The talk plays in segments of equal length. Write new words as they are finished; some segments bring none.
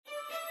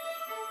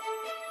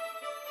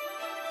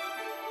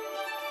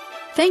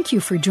Thank you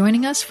for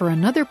joining us for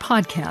another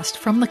podcast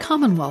from the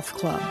Commonwealth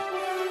Club.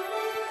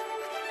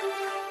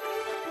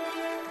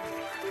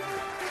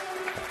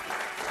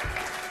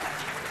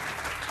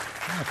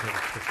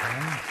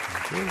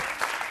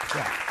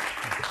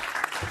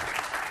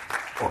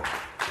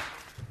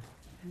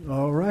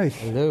 All right.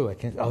 Hello.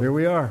 Here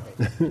we are.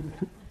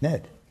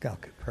 Ned.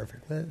 Okay,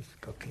 perfect. Let's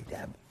go,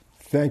 Deb.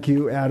 Thank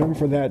you, Adam,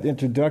 for that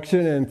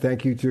introduction, and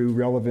thank you to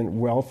Relevant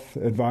Wealth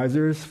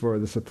Advisors for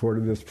the support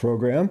of this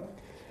program.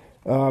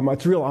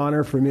 It's a real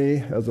honor for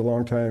me as a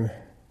longtime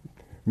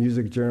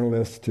music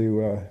journalist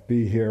to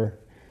be here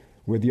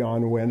with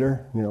Jann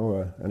Wenner,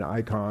 an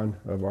icon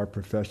of our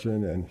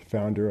profession and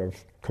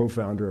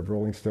co-founder of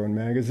Rolling Stone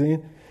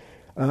magazine.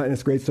 And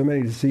it's great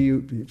to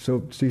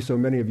see so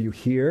many of you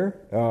here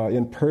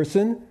in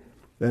person.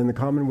 And the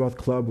Commonwealth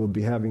Club will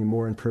be having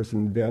more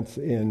in-person events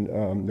in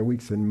the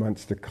weeks and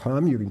months to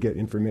come. You can get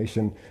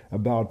information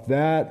about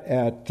that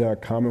at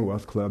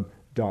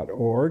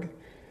commonwealthclub.org.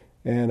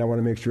 And I want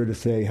to make sure to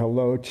say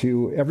hello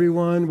to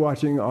everyone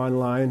watching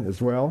online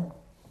as well.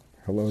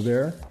 Hello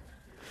there.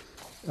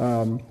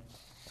 A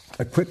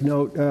quick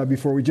note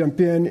before we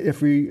jump in: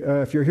 if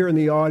you're here in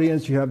the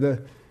audience, you have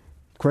the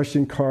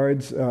question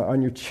cards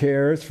on your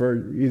chairs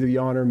for either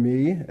Jann or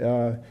me.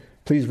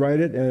 Please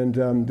write it, and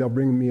they'll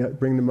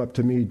bring them up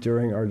to me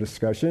during our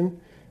discussion.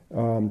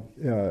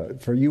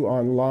 For you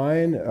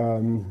online,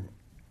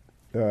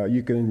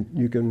 you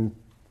can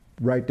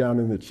write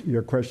down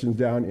your questions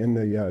down in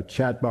the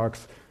chat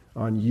box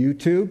on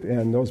YouTube,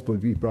 and those will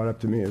be brought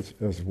up to me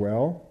as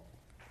well.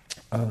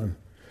 As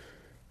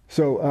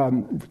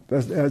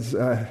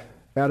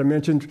Adam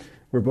mentioned,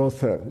 we're both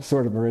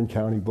sort of Marin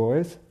County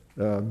boys.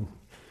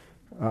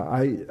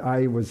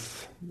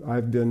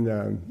 I've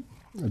been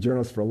a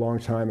journalist for a long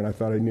time, and I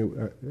thought I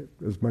knew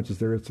as much as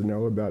there is to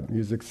know about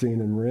music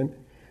scene in Marin.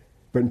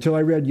 But until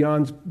I read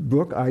Jann's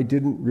book, I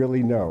didn't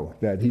really know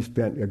that he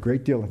spent a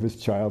great deal of his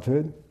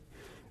childhood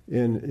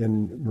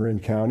in Marin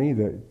County,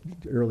 the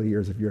early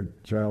years of your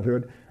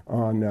childhood,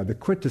 on the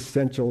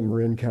quintessential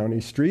Marin County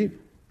street,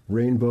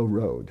 Rainbow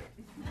Road.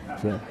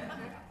 And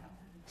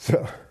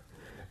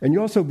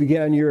you also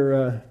began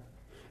your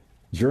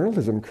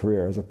journalism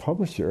career as a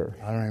publisher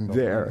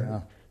there.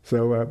 Yeah.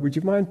 So would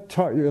you mind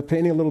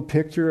painting a little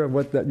picture of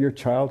what your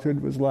childhood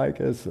was like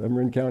as a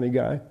Marin County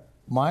guy?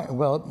 My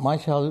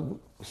childhood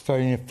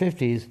started in the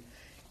 50s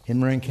in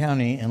Marin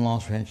County in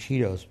Los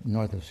Ranchitos,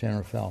 north of San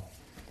Rafael.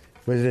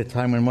 It was at a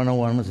time when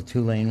 101 was a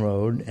two-lane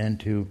road, and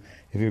if you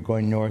were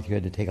going north, you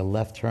had to take a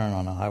left turn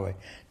on a highway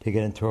to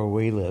get into where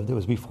we lived. It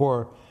was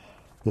before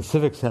the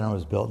Civic Center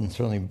was built, and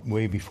certainly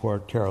way before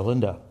Terra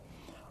Linda.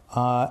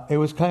 It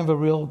was kind of a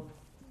real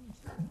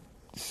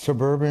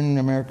suburban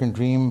American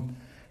dream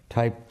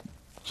type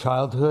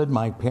childhood.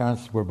 My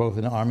parents were both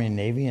in the Army and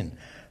Navy and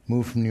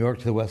moved from New York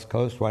to the West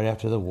Coast right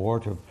after the war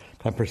to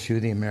kind of pursue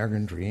the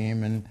American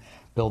dream and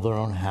build their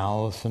own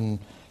house, and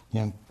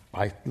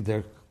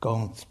they're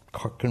going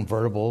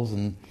convertibles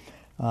and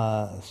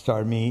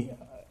started me.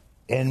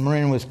 And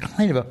Marin was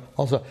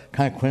also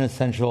kind of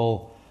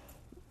quintessential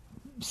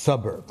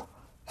suburb,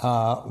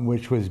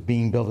 which was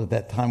being built at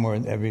that time where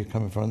everybody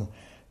coming from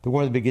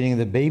the beginning of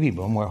the baby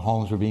boom, where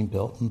homes were being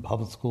built and the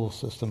public school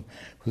system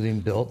was being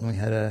built, and we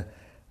had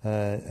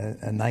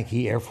a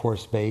Nike Air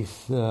Force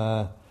base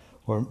or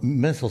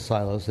missile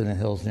silos in the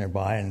hills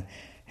nearby, and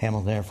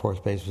Hamilton Air Force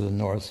Base was in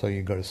the north, so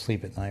you go to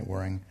sleep at night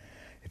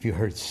if you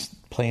heard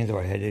planes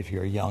overhead, if you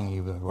were young,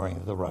 you were worrying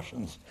that the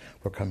Russians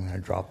were coming to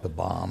drop the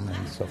bomb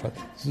and so forth.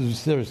 So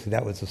seriously,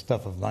 that was the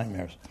stuff of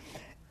nightmares.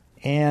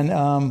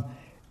 And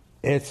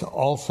it's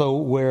also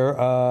where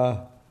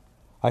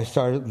I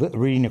started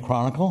reading the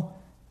Chronicle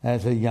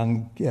at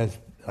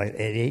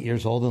 8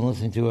 years old, and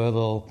listening to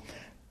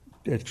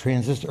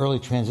early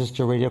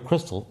transistor radio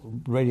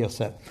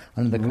set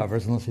under the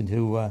covers, and listening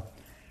to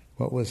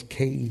what was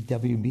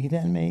KEWB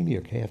then, maybe,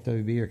 or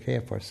KFWB or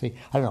KFRC.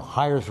 I don't know,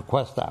 Hires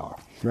Request Hour,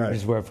 right,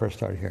 is where I first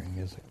started hearing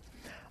music.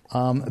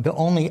 The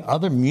only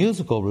other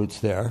musical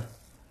roots there,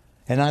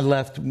 and I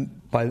left when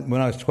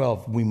I was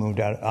 12, I moved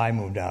out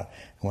and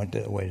went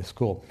away to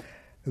school.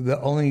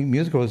 The only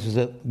musical roots is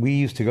that we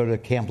used to go to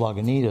Camp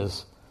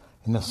Lagunitas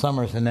in the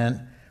summers, and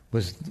then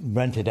was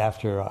rented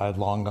after I'd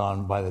long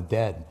gone by the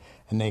dead,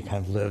 and they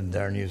kind of lived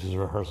there and used as a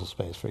rehearsal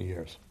space for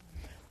years.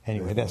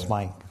 Anyway, that's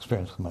my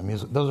experience with my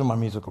music. Those are my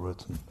musical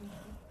roots,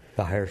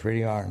 the Hires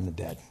Radio Hour and the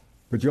Dead.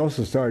 But you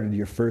also started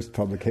your first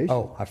publication.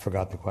 Oh, I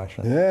forgot the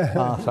question.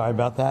 Yeah. Sorry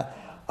about that.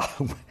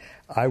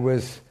 I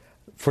was,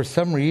 for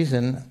some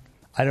reason,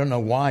 I don't know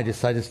why, I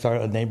decided to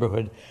start a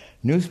neighborhood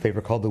newspaper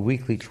called The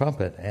Weekly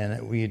Trumpet,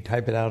 and we'd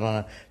type it out on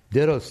a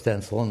ditto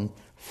stencil in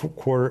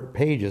quarter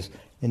pages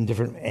in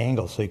different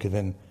angles, so you could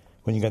then,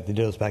 when you got the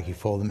dittos back, you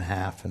fold them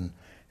half and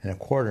a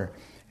quarter,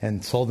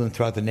 and sold them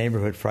throughout the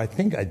neighborhood for, I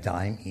think, a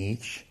dime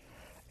each.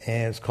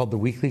 And it was called The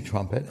Weekly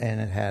Trumpet,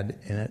 and it had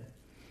in it,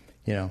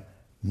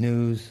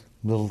 news,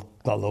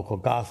 local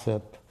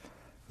gossip.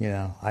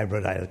 I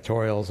wrote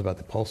editorials about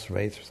the pulse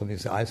rates or something.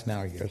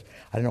 Eisenhower years.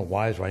 I don't know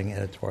why I was writing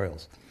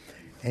editorials.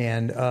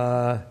 And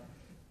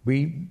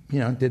we,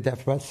 did that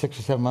for about 6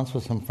 or 7 months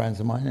with some friends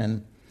of mine,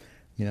 and,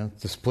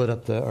 to split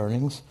up the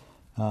earnings,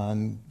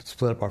 and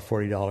split up our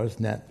 $40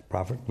 net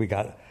profit. We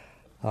got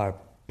our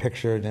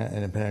picture in an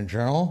independent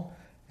journal,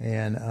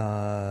 and,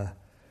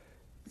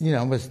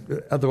 otherwise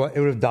it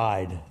would have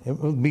died. It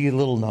would be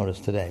little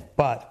noticed today.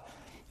 But,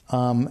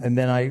 and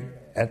then I,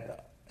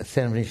 at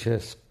Santa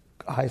Venetia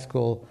High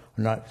School,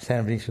 or not,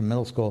 Santa Venetia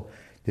Middle School,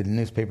 did a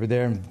newspaper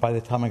there, and by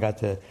the time I got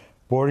to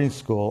boarding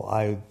school,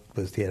 I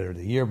was the editor of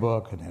the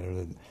yearbook, and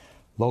the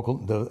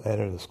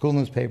editor of the school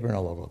newspaper, and a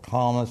local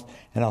columnist,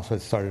 and also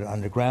had started an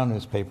underground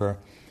newspaper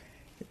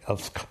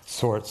of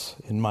sorts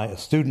a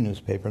student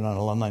newspaper, not an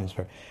alumni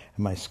newspaper.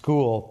 In my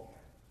school,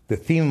 the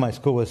theme of my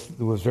school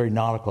was very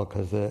nautical,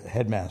 because the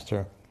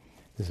headmaster,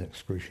 this is an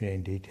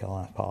excruciating detail,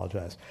 I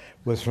apologize,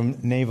 was from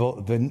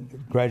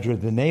graduate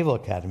of the Naval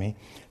Academy,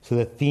 so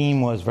the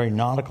theme was very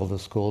nautical to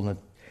school, and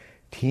the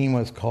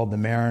teams were called the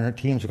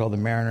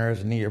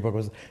Mariners, and the yearbook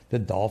was the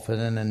Dolphin,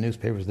 and the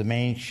newspaper was the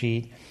Main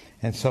Sheet,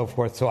 and so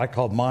forth. So I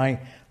called my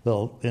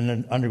in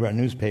an underground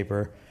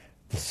newspaper,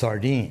 the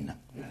Sardine.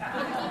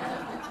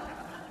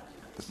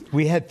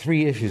 We had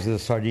 3 issues of the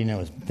Sardine,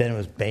 then it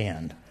was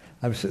banned.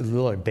 I was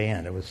literally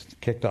banned. It was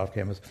kicked off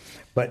campus.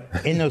 But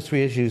in those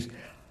 3 issues,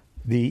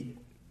 the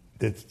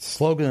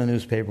slogan of the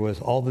newspaper was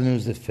 "All the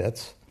news that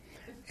fits,"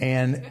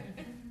 and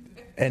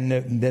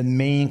the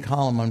main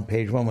column on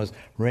page 1 was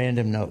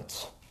random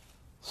notes.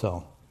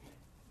 So,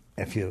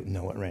 if you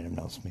know what random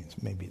notes means,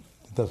 maybe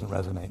it doesn't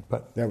resonate.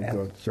 But that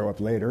would show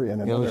up later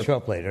in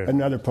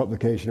another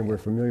publication we're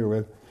familiar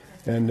with.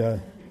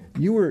 And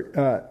you were,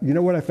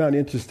 what I found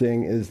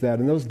interesting is that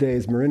in those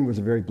days, Marin was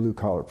a very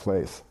blue-collar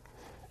place.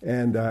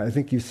 And I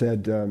think you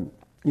said,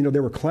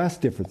 there were class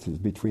differences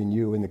between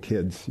you and the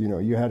kids.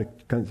 You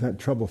had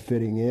trouble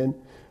fitting in.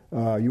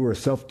 You were a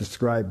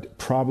self-described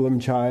problem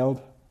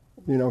child,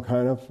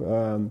 kind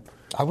of.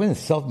 I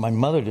wouldn't my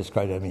mother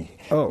described it to me.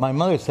 Oh. My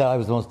mother said I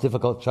was the most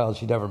difficult child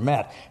she'd ever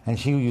met, and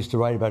she used to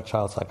write about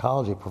child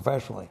psychology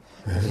professionally.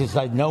 She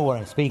said, I know what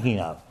I'm speaking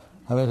of.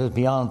 I mean, it was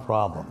beyond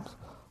problems.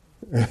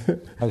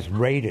 I was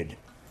rated.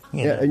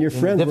 And your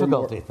friends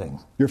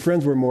things. Your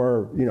friends were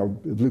more,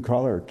 blue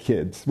collar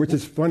kids, which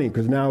is funny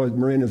because now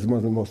Marin is one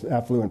of the most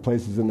affluent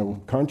places in the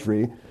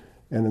country,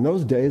 and in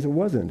those days it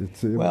wasn't.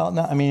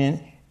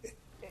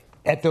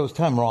 At those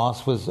times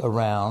Ross was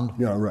around.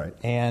 Yeah, right.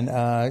 And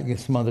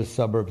some other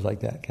suburbs like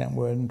that,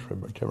 Kentwood, and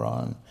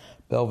Tehran,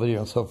 Belvedere,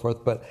 and so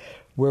forth. But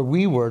where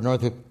we were,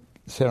 north of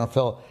San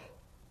Rafael,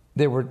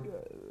 there were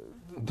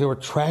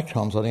tract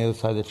homes on the other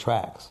side of the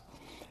tracks,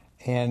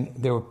 and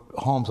there were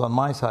homes on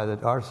my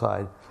side, our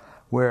side,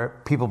 where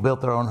people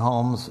built their own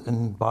homes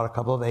and bought a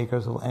couple of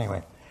acres.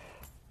 Anyway,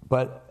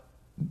 but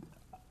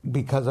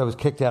because I was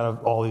kicked out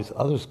of all these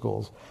other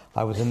schools,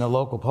 I was in the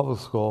local public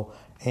school,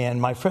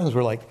 and my friends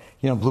were like,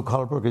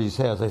 blue-collar workers,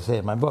 as I say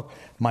in my book.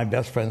 My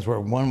best friends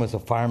were, one was a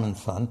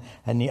fireman's son,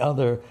 and the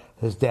other,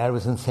 his dad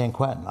was in San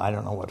Quentin. I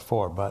don't know what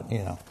for, but,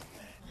 and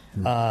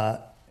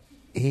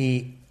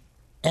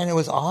it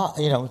was odd,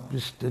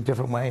 just a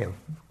different way of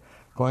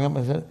growing up.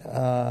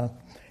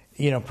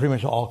 Pretty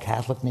much all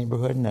Catholic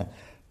neighborhood, and the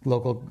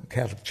local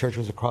Catholic church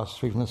was across the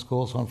street from the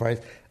school, so on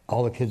Fridays,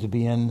 all the kids would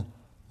be in,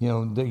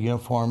 the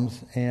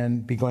uniforms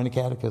and be going to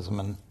catechism,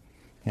 and,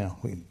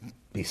 we'd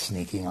be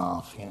sneaking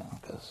off,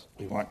 because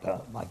we weren't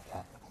like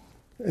that.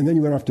 And then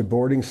you went off to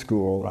boarding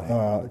school,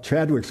 right.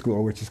 Chadwick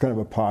School, which is kind of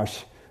a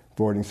posh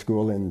boarding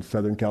school in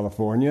Southern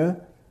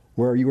California,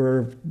 where you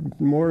were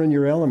more in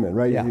your element,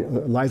 right? Yeah.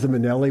 Liza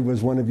Minnelli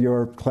was one of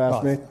your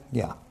classmates?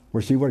 Yeah.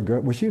 Was she a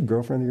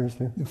girlfriend of yours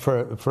too?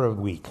 For a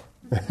week.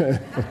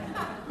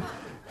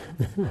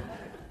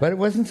 But it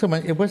wasn't so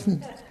much. It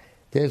wasn't.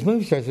 As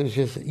movie stars, it was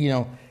just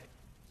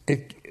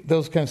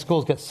those kind of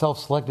schools get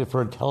self-selected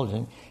for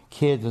intelligent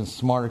kids and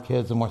smarter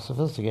kids and more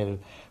sophisticated,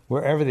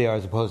 wherever they are,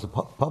 as opposed to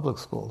public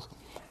schools.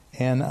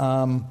 And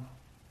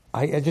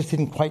I just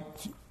didn't quite.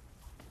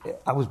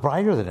 I was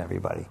brighter than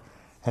everybody,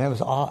 and it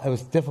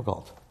was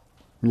difficult.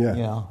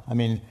 Yeah.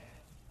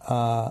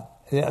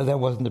 That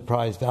wasn't the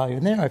prize value.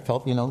 And then I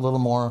felt, a little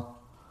more,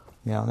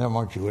 there were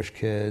more Jewish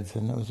kids,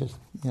 and it was just,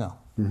 I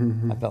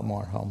felt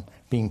more at home,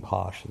 being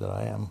posh, that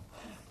I am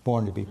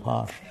born to be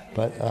posh.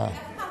 But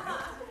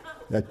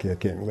that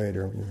came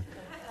later.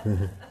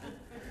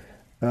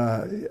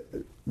 I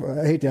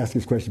hate to ask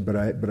this question, but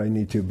I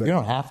need to. But you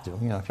don't have to.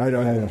 I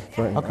don't have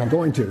to. Okay. I'm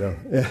going to, though.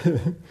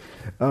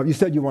 You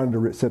said you wanted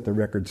to set the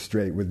record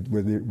straight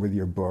with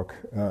your book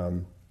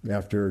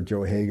after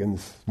Joe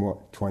Hagan's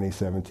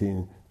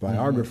 2017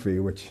 biography,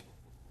 which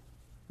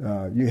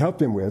you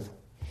helped him with.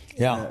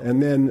 Yeah.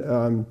 And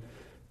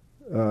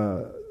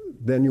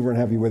then you weren't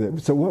happy with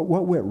it. So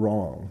what went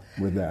wrong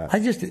with that?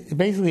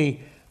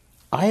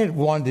 I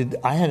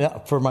had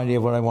a firm idea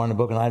of what I wanted in a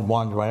book, and I had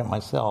wanted to write it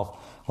myself.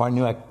 Or I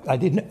knew I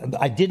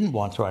didn't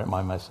want to write it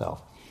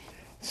myself.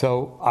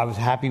 So I was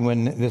happy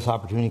when this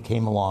opportunity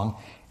came along,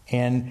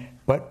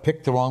 but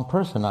picked the wrong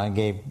person. I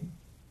gave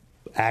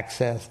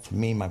access to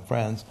me, my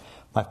friends,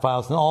 my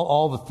files, and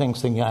all the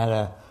things, thinking I had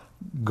a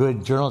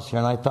good journalist here.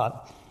 And I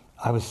thought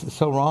I was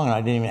so wrong, and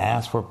I didn't even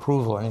ask for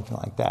approval or anything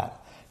like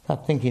that.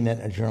 Not thinking that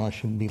a journalist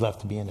should be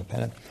left to be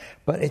independent.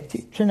 But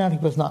it turned out he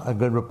was not a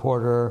good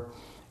reporter,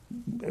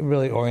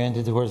 really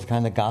oriented towards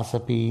kind of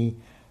gossipy,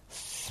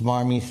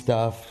 smarmy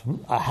stuff.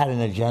 I had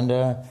an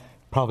agenda,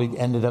 probably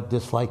ended up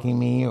disliking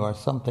me or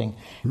something.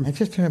 And it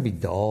just turned out to be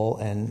dull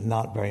and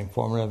not very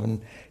informative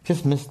and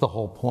just missed the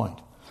whole point.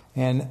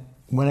 And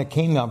when it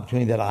came to the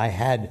opportunity that I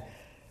had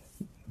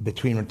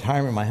between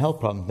retirement and my health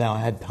problems, now I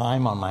had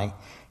time on my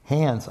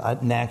hands.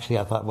 Naturally,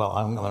 I thought, well,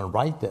 I'm going to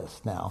write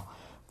this now,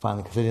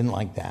 finally, because I didn't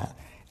like that.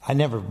 I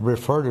never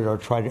referred it or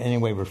tried to in any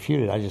way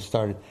refute it. I just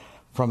started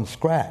from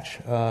scratch.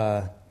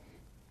 I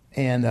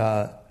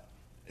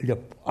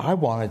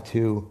wanted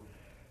to,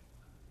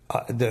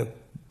 the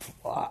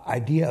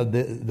idea of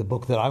the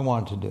book that I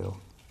wanted to do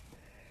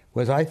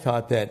was I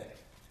thought that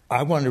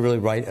I wanted to really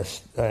write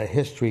a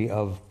history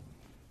of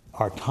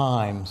our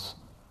times,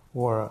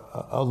 or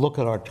a look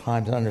at our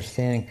times and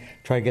understanding,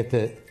 try to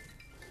get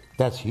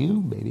that's you,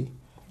 baby?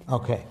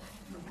 Okay.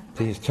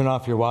 Please turn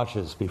off your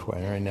watches before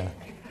I right now.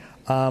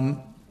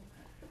 And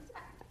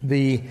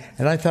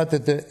I thought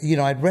that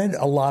I'd read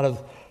a lot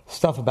of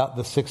stuff about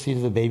the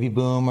 60s, the baby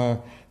boom,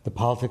 or the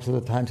politics of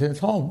the times, and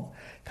it's all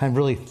kind of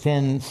really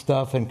thin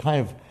stuff and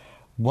kind of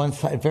one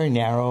side, very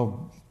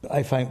narrow.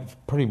 I find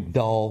pretty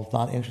dull,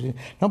 not interesting.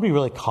 Nobody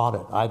really caught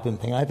it, I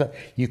didn't think. I thought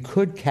you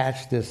could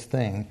catch this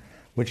thing,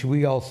 which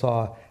we all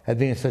saw as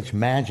being such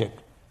magic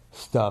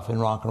stuff in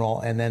rock and roll,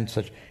 and then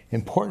such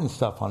important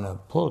stuff on the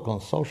political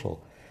and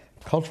social,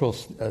 cultural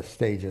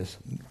stages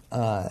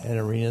and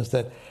arenas,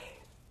 that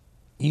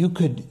you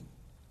could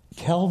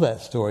tell that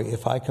story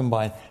if I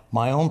combine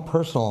my own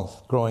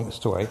personal growing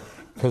story,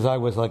 because I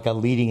was like a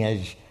leading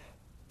edge,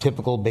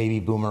 typical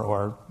baby boomer,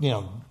 or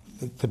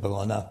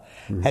typical enough,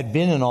 had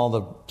been in all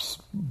the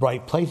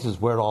bright places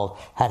where it all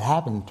had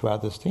happened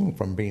throughout this thing,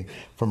 from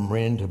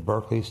RIN to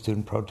Berkeley,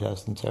 student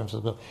protests in San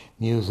Francisco,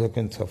 music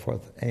and so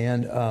forth.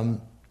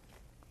 And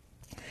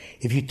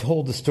if you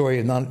told the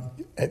story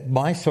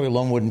my story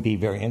alone wouldn't be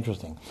very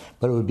interesting,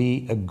 but it would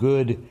be a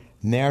good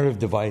narrative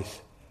device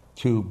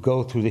to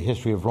go through the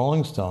history of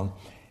Rolling Stone,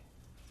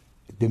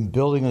 the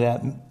building of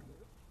that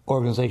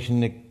organization,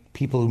 the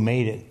people who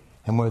made it,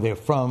 and where they're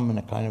from, and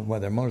the kind of where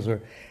their motives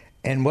were,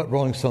 and what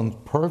Rolling Stone's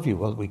purview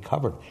was. We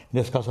covered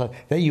and discussed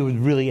that you would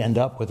really end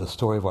up with a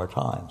story of our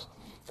times,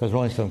 because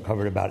Rolling Stone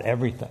covered about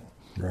everything.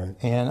 Right.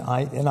 And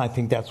I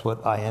think that's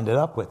what I ended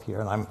up with here,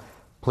 and I'm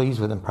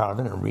pleased with and proud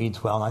of it. It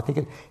reads well, and I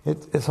think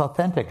it's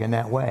authentic in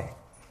that way.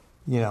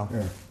 Yeah.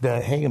 The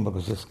Hagen book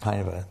was just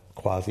kind of a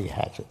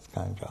quasi-Hatchet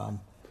kind of job.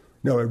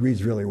 No, it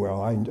reads really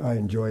well. I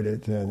enjoyed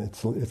it, and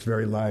it's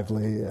very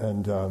lively,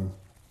 and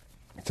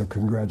so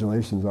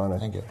congratulations on it.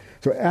 Thank you.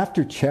 So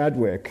after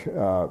Chadwick,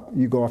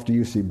 you go off to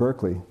UC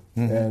Berkeley,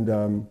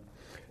 and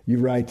you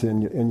write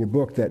in your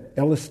book that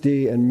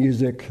LSD and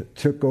music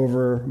took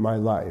over my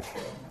life.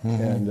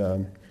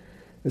 And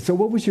so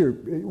what was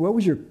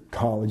your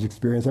college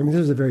experience? I mean,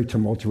 this was a very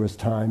tumultuous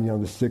time,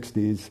 the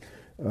 60s.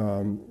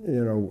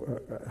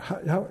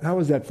 How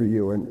was that for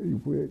you?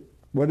 And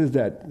what is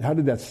that? How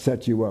did that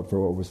set you up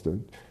for what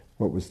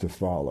was to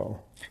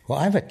follow? Well,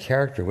 I have a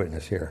character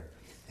witness here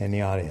in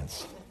the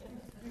audience,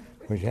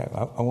 which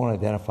I won't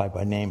identify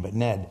by name, but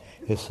Ned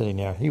is sitting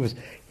there. He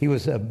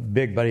was a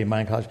big buddy of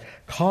mine in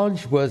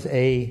college.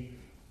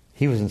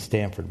 He was in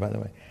Stanford, by the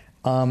way.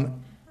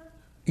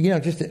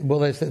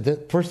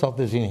 First off,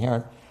 there's the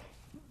inherent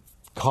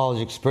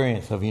college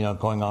experience of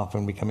going off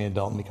and becoming an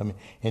adult and becoming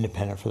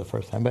independent for the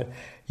first time. But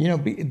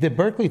the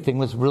Berkeley thing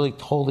was really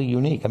totally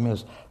unique. I mean, it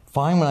was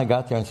fine when I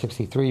got there in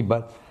 '63,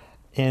 but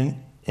I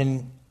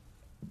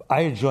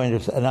had joined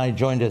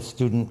a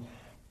student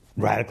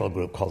radical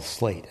group called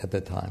Slate at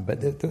the time. But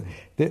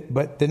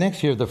the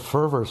next year, the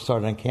fervor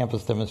started on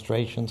campus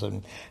demonstrations,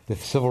 and the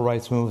civil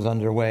rights movement was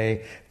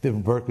underway.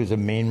 Berkeley was a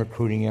main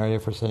recruiting area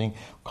for sending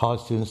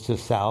college students to the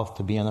South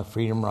to be on the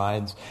freedom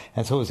rides.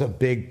 And so it was a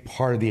big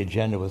part of the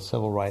agenda with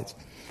civil rights.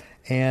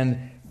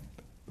 And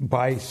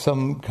by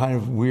some kind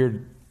of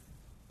weird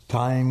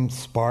time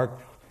spark,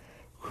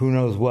 who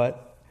knows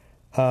what,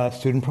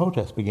 student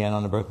protests began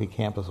on the Berkeley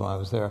campus when I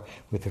was there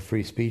with the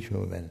free speech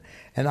movement.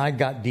 And I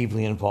got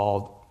deeply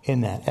involved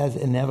in that, as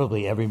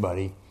inevitably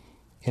everybody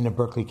in the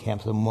Berkeley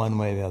campus in one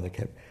way or the other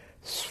kept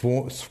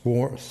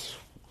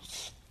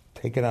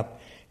taken up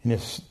in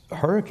this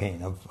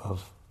hurricane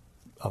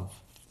of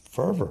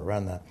fervor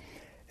around that.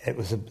 It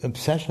was an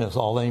obsession. It was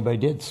all anybody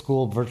did.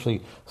 School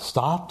virtually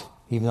stopped,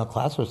 even though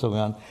classes were still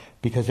going on,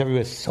 because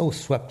everybody was so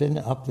swept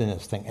up in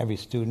this thing. Every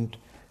student,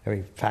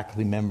 every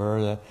faculty member,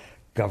 the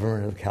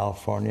government of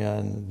California,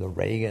 and the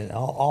Reagan,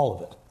 all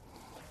of it.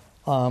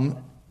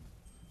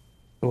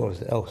 What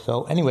was it?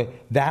 So anyway,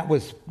 that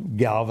was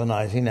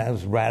galvanizing. That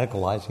was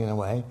radicalizing in a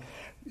way.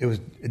 It was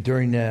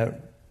during the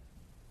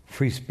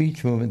free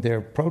speech movement,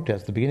 their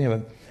protest, the beginning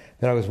of it,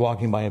 that I was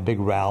walking by a big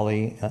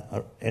rally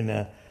in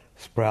a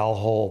Sproul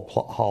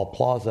Hall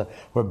Plaza,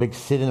 where a big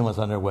sit-in was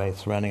underway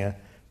surrounding a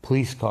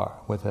police car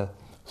with a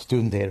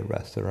student they had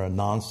arrested, or a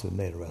non-student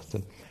they had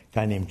arrested, a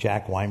guy named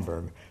Jack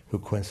Weinberg, who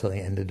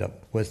coincidentally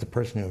was the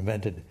person who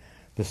invented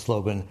the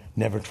slogan,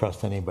 never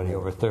trust anybody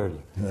over 30.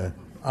 Yeah.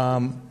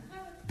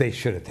 They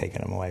should have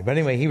taken him away. But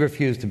anyway, he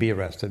refused to be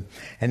arrested.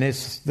 And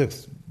there's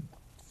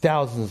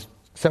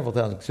several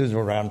thousand students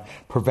were around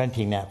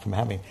preventing that from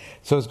happening.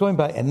 So it was going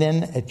by, and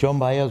then Joan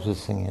Baez was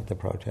singing at the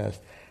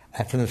protest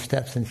from the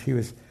steps, and she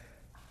was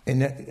in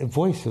the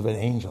voice of an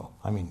angel.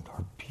 I mean,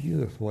 her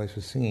beautiful voice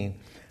was singing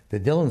the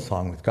Dylan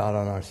song, With God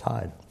on Our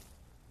Side.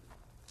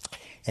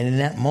 And in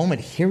that moment,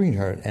 hearing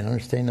her and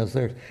understanding those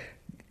lyrics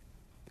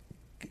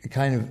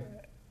kind of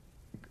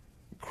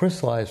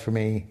crystallized for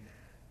me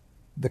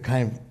the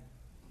kind of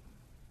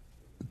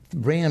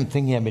random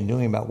thinking I've been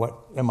doing about what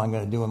am I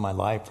going to do in my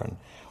life, and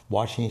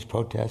watching these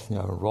protests,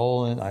 a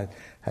role in it. I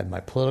had my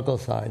political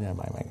side and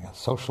my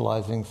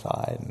socializing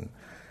side, and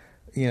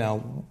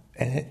and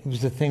it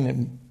was the thing that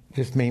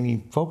just made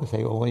me focus.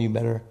 Say, well,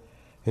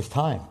 it's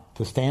time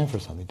to stand for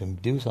something, to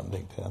do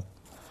something, to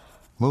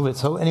move it.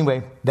 So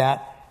anyway,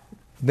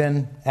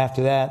 then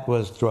after that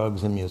was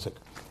drugs and music,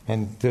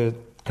 and the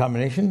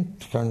combination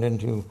turned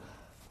into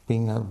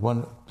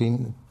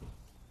being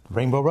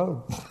Rainbow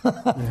Road.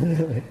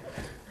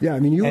 Yeah, I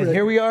mean,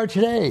 here we are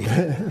today.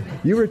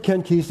 You were at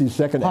Ken Kesey's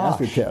second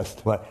acid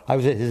test. What? I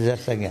was at his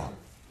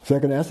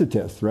second acid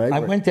test, right? I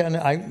went down.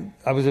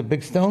 I was a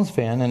big Stones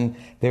fan, and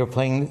they were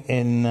playing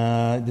in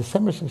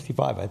December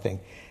 '65, I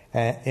think,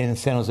 in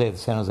San Jose, the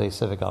San Jose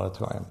Civic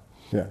Auditorium.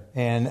 Yeah.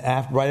 And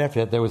right after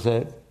that, there was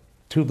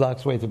 3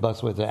 blocks away,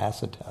 the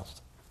acid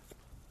test.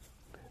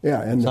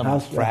 Yeah, and the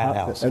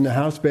house. And the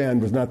house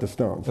band was not the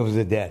Stones. It was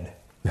the Dead.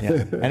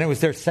 Yeah. And it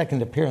was their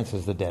second appearance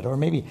as the Dead, or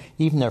maybe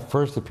even their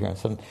first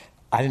appearance. And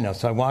I didn't know,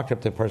 so I walked up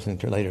to the person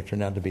who later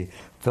turned out to be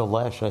Phil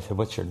Lesh. I said,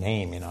 "What's your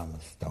name?" I'm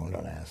stoned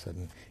on acid,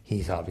 and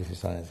he's obviously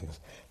stoned on acid. He goes,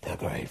 "The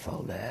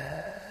Grateful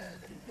Dead."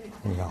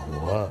 And you go,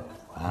 "Whoa,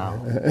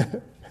 wow."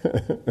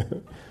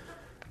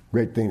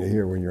 Great thing to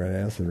hear when you're on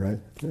acid, right?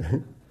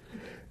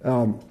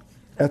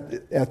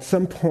 At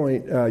some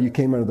point, you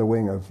came under the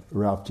wing of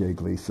Ralph J.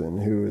 Gleason,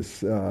 who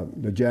is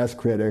the jazz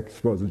critic,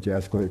 supposed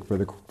jazz critic for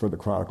the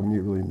Chronicle,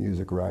 really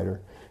music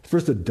writer.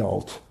 First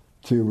adult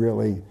to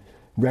really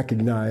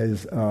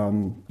recognize,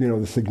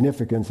 the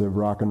significance of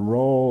rock and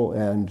roll,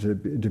 and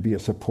to be a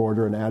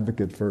supporter and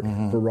advocate for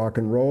rock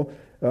and roll.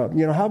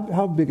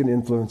 How big an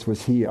influence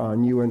was he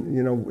on you,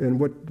 and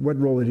what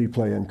role did he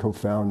play in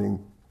co-founding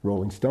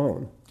Rolling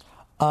Stone?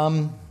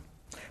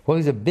 Well,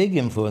 he's a big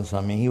influence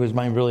on me. He was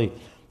my really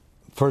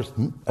first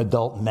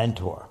adult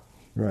mentor.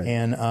 Right.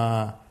 And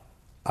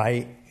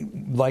I,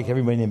 like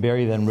everybody in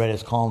Barrie, then read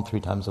his column 3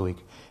 times a week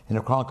in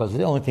the Chronicle. It's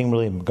the only thing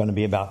really going to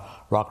be about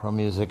rock and roll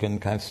music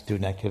and kind of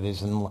student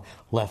activities and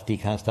lefty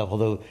kind of stuff,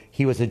 although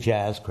he was a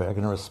jazz critic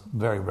and a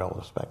very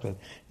well-respected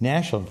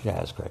national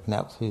jazz critic, and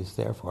that's what he's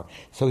there for.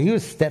 So he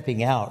was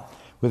stepping out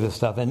with this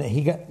stuff, and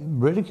he got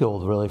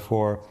ridiculed, really,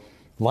 for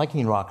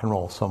liking rock and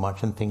roll so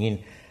much and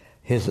thinking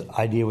his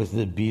idea was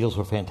that the Beatles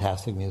were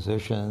fantastic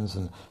musicians,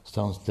 and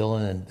Stones,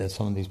 Dylan, and that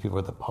some of these people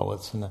were the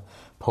poets and the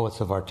poets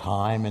of our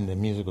time, and the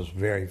music was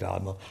very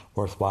valuable,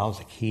 worthwhile. It was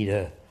a key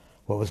to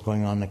what was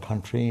going on in the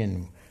country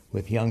and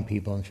with young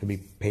people, and should be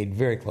paid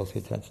very close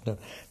attention to.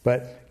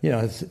 But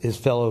his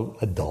fellow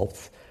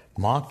adults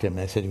mocked him.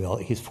 They said, "Well,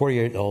 he's 40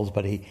 years old,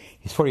 but he's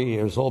 40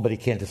 years old, but he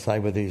can't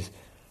decide whether he's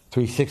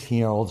 3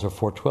 16-year-olds or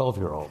 4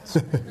 12-year-olds."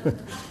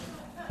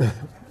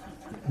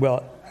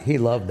 Well, he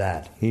loved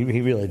that. He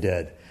really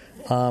did.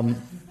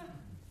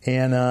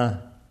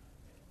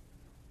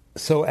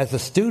 So as a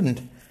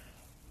student,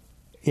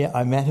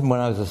 I met him when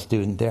I was a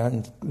student there,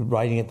 and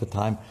writing at the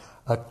time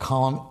a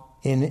column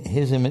in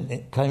his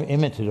kind of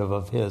imitative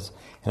of his,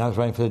 and I was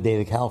writing for the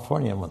Daily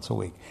Californian once a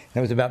week. And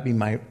it was about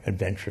my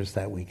adventures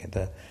that week at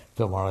the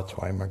Film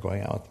Auditorium, or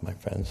going out with my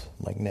friends,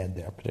 like Ned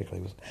there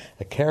particularly was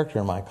a character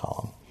in my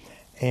column,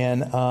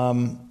 and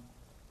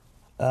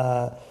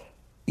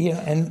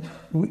and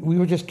we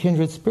were just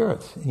kindred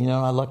spirits.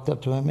 I looked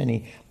up to him, and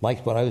he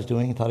liked what I was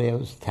doing. He thought I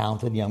was a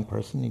talented young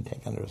person. He'd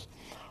take under his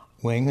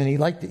wing, and he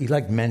liked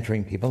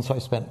mentoring people. And so I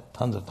spent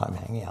tons of time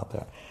hanging out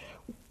there.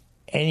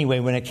 Anyway,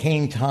 when it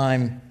came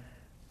time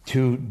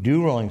to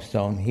do Rolling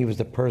Stone, he was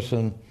the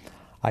person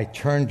I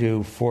turned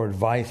to for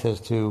advice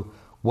as to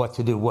what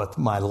to do with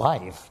my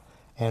life.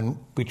 And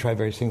we tried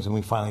various things, and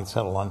we finally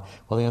settled on,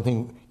 well, the only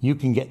thing you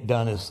can get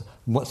done is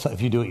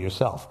if you do it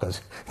yourself,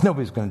 because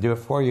nobody's going to do it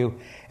for you.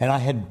 And I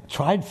had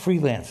tried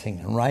freelancing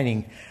and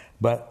writing,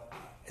 but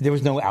there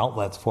was no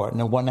outlets for it.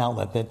 No one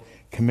outlet that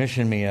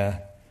commissioned me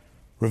a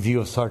review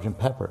of Sgt.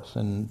 Pepper's,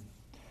 and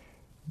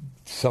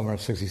summer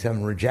of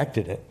 '67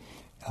 rejected it.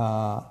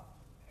 I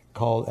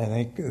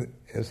think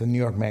it was a New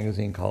York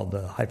magazine called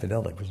High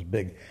Fidelity, which was a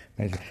big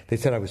magazine. They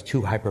said I was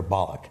too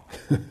hyperbolic.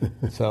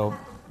 So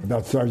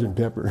about Sgt.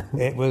 Pepper.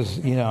 It was,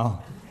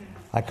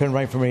 I couldn't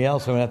write for anybody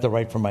else, so I had to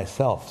write for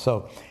myself.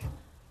 So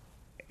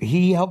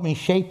he helped me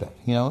shape it.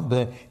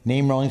 The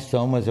name Rolling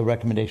Stone was a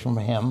recommendation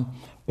from him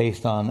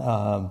based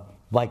on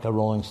Like a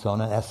Rolling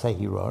Stone, an essay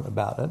he wrote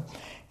about it.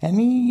 And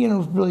he,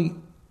 really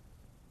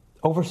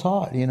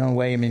oversaw it, in a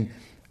way. I mean,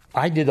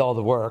 I did all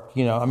the work,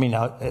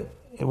 it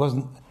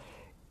wasn't,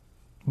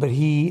 but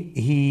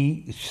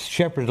he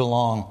shepherded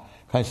along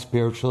kind of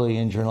spiritually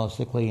and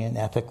journalistically and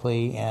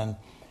ethically, and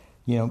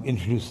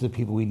introduce the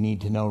people we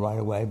need to know right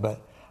away.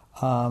 But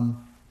tons.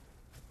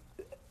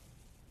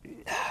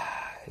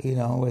 He's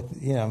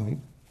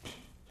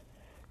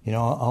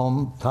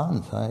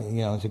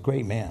a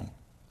great man.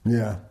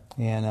 Yeah.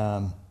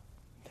 And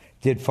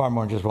did far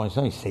more than just Rolling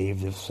Stone. He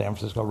saved the San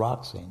Francisco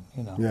rock scene.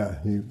 Yeah,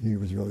 he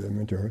was really a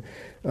mentor.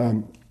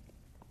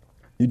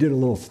 You did a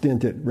little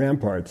stint at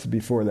Ramparts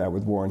before that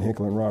with Warren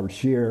Hinkle and Robert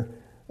Shear.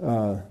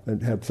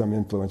 That had some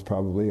influence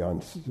probably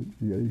on.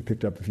 You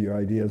picked up a few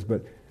ideas,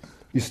 but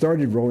you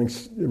started Rolling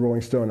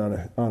Stone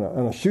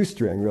on a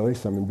shoestring, really.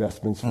 Some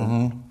investments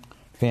from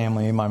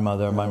family, my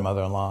mother, my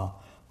mother-in-law,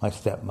 my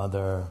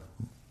stepmother,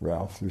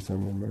 Ralph, or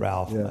someone.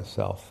 Ralph,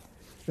 myself.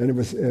 And it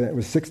was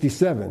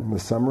 1967, the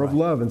summer of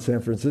love in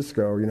San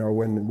Francisco.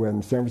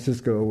 When San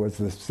Francisco was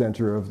the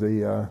center of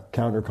the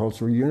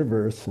countercultural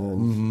universe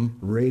and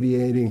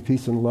radiating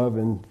peace and love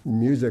and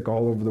music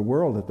all over the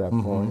world at that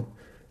point.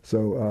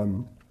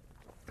 So,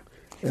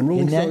 and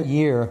Rolling Stone, that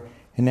year,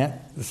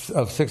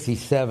 of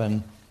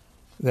 '67,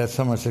 that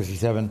summer of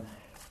 '67,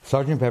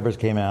 Sgt. Pepper's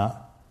came out.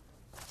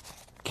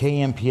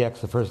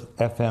 KMPX, the first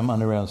FM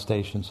underground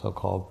station,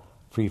 so-called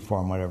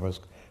freeform, whatever,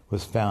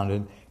 was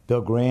founded.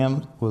 Bill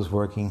Graham was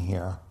working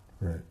here,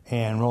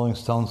 and Rolling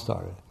Stone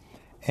started.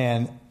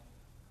 And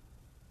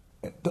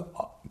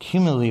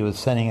cumulatively was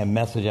sending a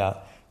message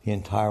out the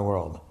entire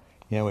world,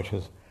 which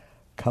was,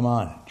 come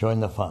on, join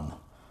the fun,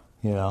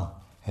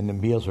 And the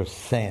Beatles were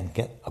saying,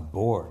 get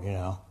aboard,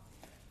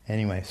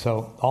 Anyway,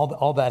 so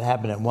all that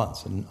happened at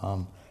once, and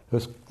it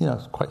was, it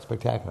was quite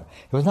spectacular.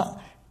 It was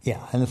not,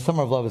 and the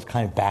Summer of Love is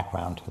kind of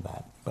background to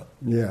that. But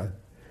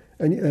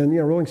and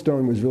Rolling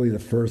Stone was really the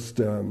first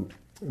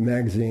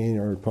magazine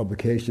or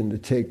publication to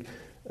take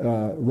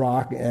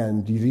rock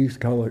and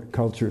youth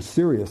culture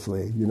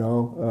seriously.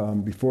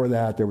 Before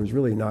that there was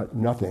really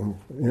nothing.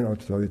 To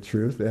tell you the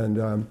truth.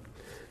 And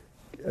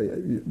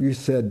you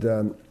said,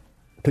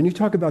 can you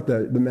talk about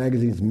the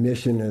magazine's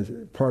mission as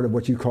part of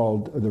what you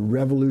called the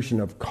revolution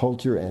of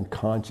culture and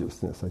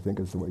consciousness? I think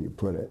is the way you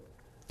put it.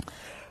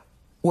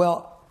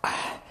 Well,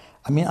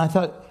 I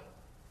thought,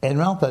 and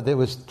Ralph thought that it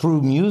was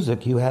through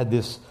music you had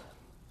this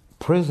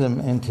prism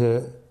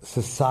into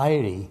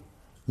society,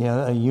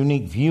 a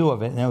unique view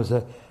of it, and it was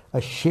a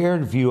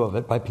shared view of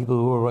it by people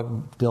who were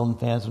Dylan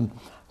fans and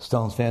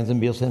Stones fans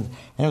and Beatles fans,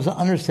 and it was an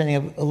understanding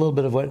of a little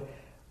bit of what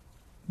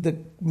the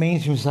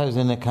mainstream society was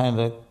in, the kind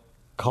of the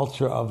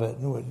culture of it,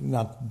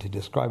 not to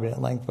describe it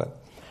at length, but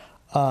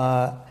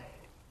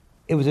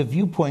it was a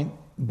viewpoint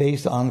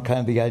based on kind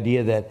of the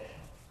idea that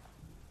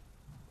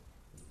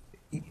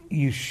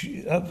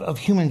of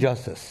human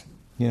justice,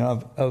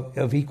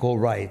 of equal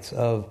rights,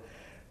 of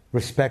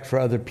respect for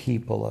other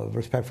people, of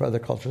respect for other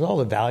cultures, all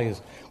the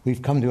values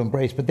we've come to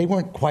embrace, but they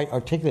weren't quite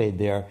articulated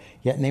there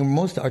yet, and they were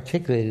most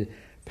articulated,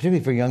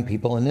 particularly for young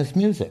people, in this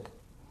music.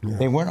 Yeah.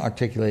 They weren't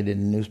articulated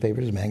in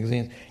newspapers,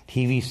 magazines,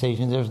 TV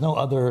stations. There was no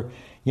other,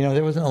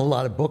 there wasn't a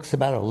lot of books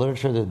about it, or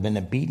literature. There had been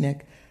a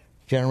beatnik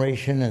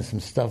generation and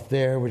some stuff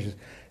there, which is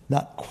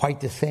not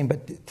quite the same,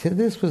 but to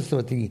this was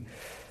what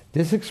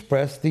this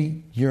expressed the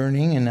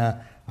yearning and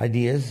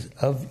ideas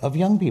of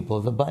young people,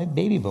 of the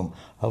baby boom,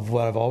 of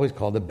what I've always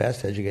called the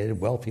best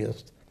educated,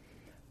 wealthiest,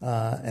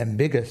 and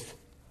biggest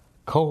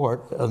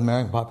cohort of the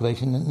American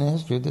population in the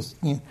history of this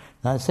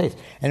United States.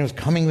 And it was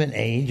coming of an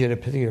age at a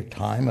particular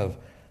time of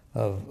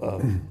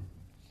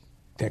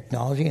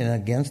technology, and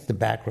against the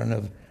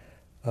background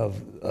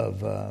of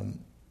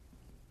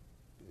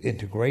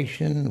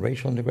integration,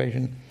 racial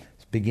integration,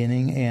 it's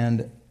beginning,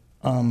 and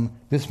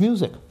this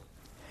music.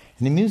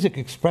 And the music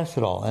expressed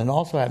it all, and it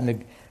also happened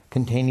to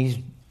contain these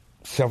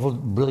several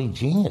really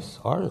genius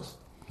artists.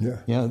 Yeah.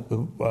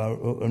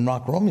 And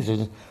rock and roll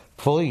musicians,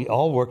 fully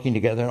all working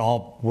together and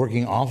all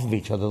working off of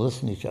each other,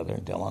 listening to each other.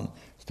 Dylan,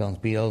 Stones,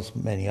 Beatles,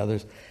 many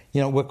others.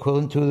 Were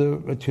equivalent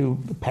to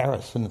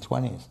Paris in the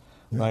 1920s.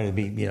 Yeah. Right, it'd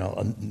be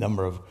a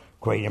number of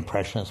great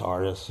impressionist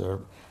artists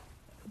or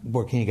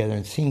working together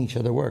and seeing each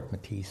other work.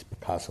 Matisse,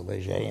 Picasso,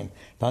 Leger, and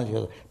found each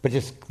other. But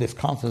just this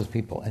confluence of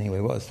people. Anyway,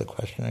 what was the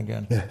question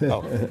again?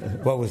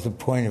 What was the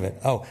point of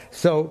it?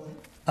 So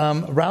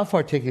Ralph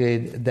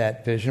articulated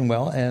that vision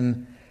well,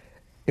 and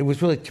it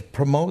was really to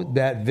promote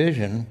that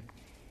vision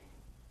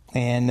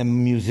and the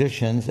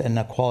musicians and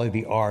the quality of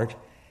the art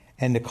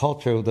and the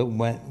culture that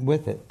went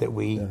with it that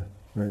we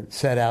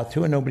set out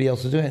to, and nobody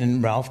else was doing it.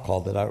 And Ralph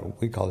called it,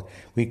 we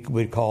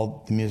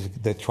called the music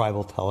the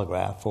tribal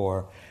telegraph,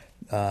 or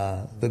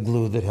the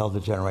glue that held the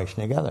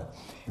generation together.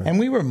 Right. And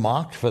we were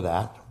mocked for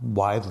that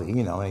widely.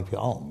 You're not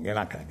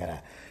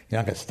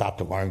going to stop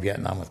the war in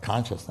Vietnam with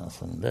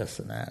consciousness and this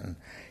and that. And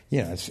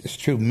it's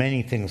true,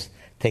 many things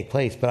take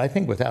place, but I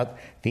think without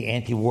the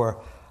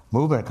anti-war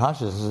movement of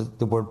consciousness,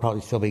 the war would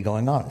probably still be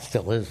going on. It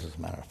still is, as a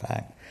matter of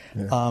fact.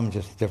 Yeah.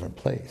 Just a different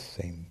place,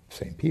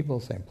 same people,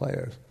 same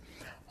players.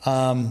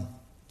 And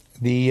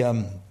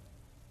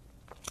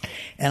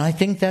I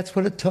think that's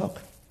what it took.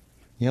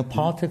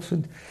 Politics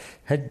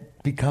had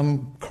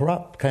become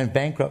corrupt, kind of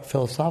bankrupt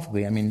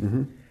philosophically.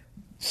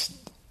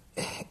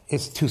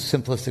 It's too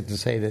simplistic to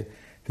say that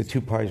the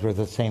two parties were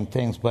the same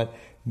things, but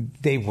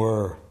they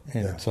were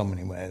in so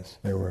many ways.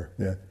 They were,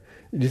 yeah.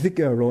 Do you think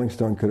Rolling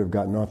Stone could have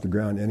gotten off the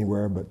ground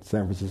anywhere but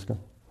San Francisco?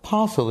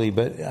 Possibly,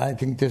 but I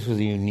think this was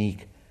a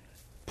unique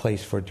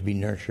place for it to be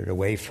nurtured,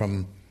 away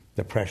from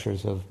the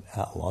pressures of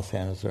Los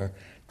Angeles or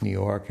New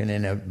York, and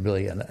in a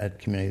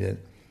community that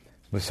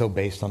was so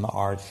based on the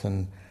arts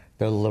and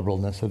the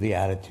liberalness of the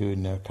attitude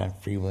and the kind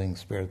of freewheeling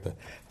spirit of the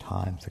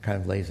times, the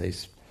kind of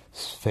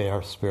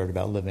laissez-faire spirit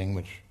about living,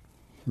 which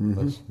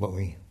was what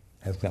we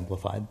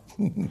exemplified.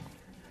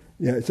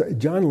 Yeah, so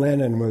John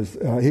Lennon was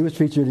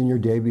featured in your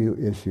debut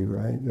issue,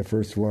 right? The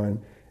first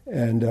one.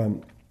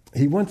 And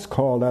he once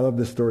called, I love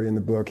this story in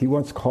the book, he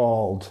once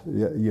called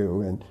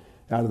you, and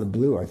out of the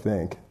blue, I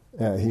think,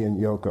 he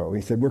and Yoko.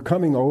 He said, we're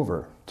coming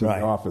over to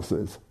the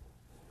offices.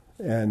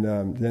 And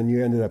then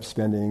you ended up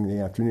spending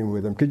the afternoon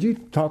with him. Could you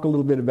talk a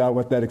little bit about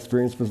what that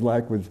experience was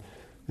like with,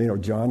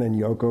 John and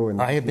Yoko?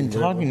 And I have been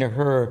talking to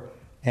her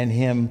and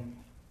him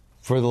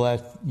for the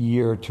last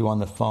year or two on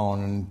the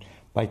phone and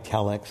by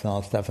telex and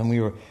all that stuff. And they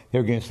were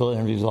giving us little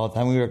interviews all the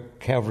time. We were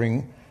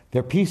covering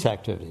their peace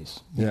activities,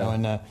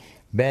 and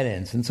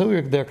bed-ins. And so we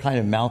were their kind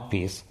of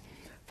mouthpiece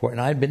for it.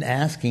 And I'd been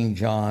asking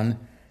John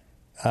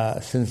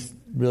since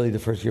really the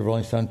first year of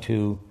Rolling Stone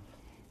to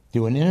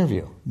do an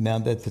interview. Now,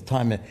 at the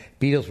time, the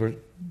Beatles were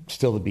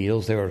still the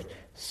Beatles. They were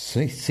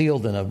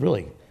sealed in a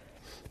really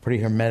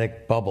pretty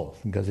hermetic bubble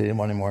because they didn't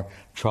want any more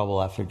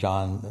trouble after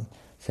John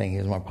saying he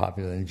was more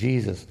popular than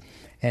Jesus.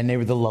 And they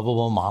were the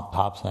lovable mop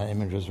tops, and that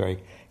image was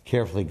very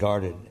carefully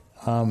guarded,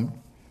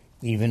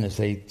 even as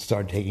they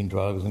started taking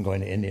drugs and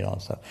going to India and all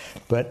that stuff.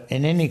 But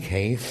in any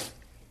case,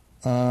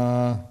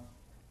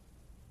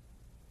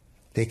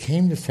 they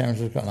came to San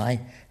Francisco, and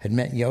I had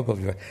met Yoko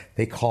before.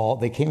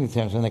 They came to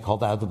San Francisco, and they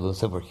called out of the blue and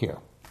said, we're here.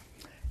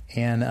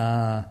 And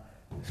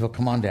so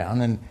come on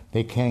down. And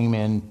they came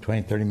in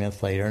 20, 30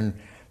 minutes later and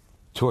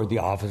toured the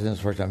office. And it's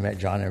the first time I met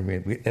John.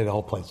 The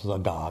whole place was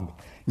agog,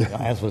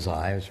 as was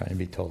I. I was trying to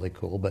be totally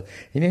cool. But,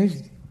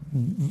 he's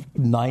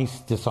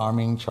nice,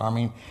 disarming,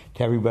 charming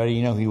to everybody.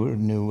 He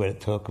knew what it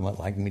took and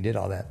and we did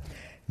all that.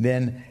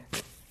 Then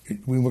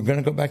we were going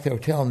to go back to the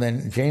hotel, and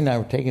then Jane and I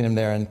were taking him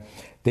there, and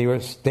they were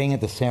staying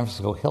at the San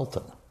Francisco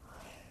Hilton.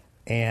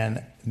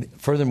 And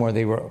furthermore,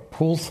 they were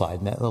poolside,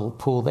 in that little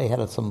pool. They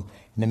had some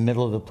in the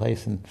middle of the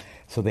place, and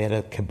so they had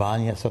a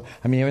cabana. So,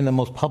 they were in the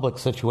most public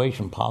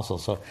situation possible.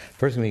 So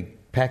first we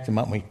packed them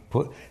up, and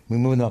we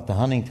moved them up to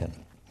Huntington.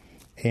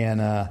 And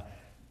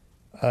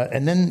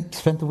then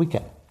spent the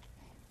weekend,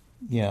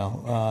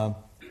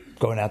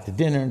 going out to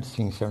dinner and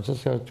seeing San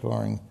Francisco,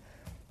 touring.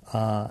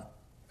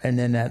 And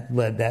then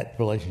that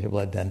relationship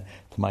led then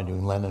to my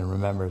doing Lennon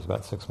Remembers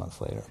about 6 months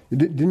later.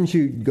 Didn't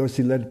you go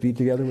see Let It Be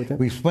together with him?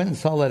 We went and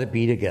saw Let It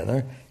Be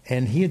together,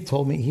 and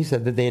he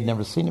said that they had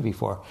never seen it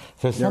before.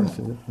 So there's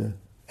some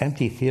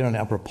empty theater on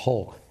Upper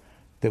Polk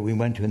that we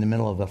went to in the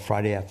middle of a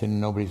Friday afternoon.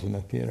 Nobody's in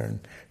the theater, and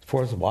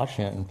for us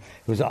watching it, and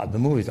the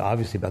movie was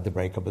obviously about the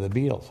breakup of the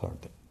Beatles. Or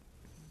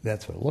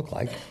that's what it looked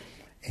like.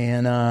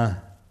 And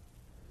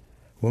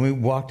when we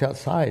walked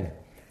outside,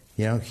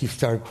 he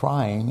started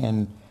crying,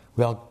 and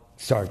we all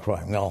started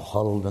crying. We all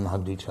huddled and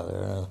hugged each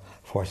other.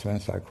 4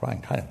 minutes started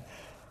crying. Kind of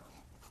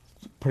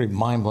pretty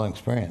mind-blowing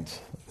experience.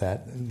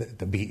 That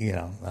the beat,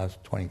 I was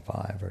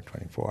 25 or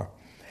 24.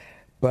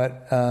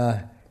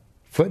 But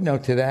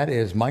footnote to that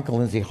is Michael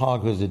Lindsay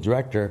Hogg, who's the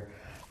director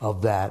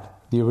of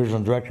that, the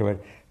original director of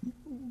it,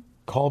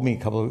 called me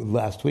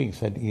last week and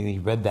said he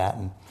read that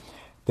and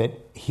that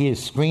he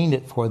has screened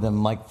it for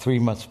them like 3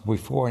 months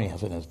before, and he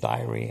has it in his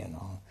diary and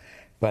all.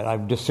 But I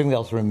just think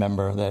they'll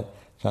remember that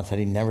John said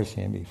he'd never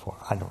seen it before.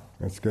 I don't.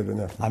 That's good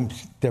enough.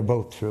 They're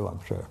both true,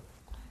 I'm sure.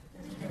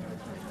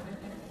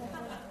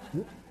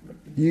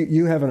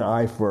 You have an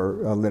eye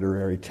for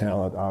literary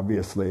talent,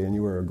 obviously, and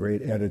you were a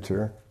great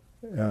editor.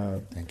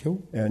 Thank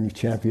you. And you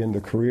championed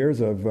the careers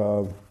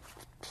of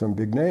some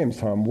big names: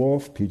 Tom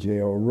Wolfe,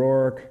 P.J.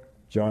 O'Rourke,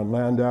 John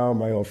Landau,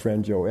 my old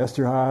friend Joe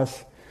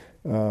Esterhaas,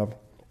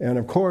 and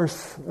of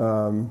course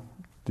the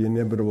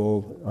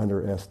inimitable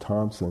Hunter S.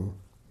 Thompson,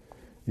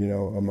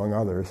 among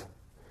others.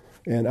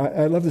 And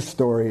I love the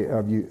story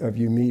of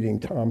you meeting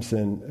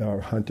Thompson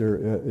or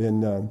Hunter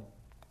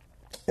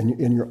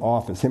in your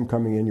office, him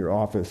coming in your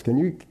office. Can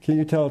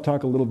you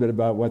talk a little bit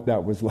about what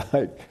that was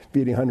like,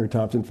 meeting Hunter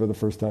Thompson for the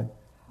first time?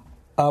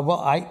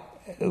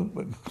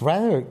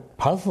 Rather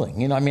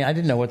puzzling. I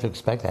didn't know what to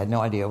expect. I had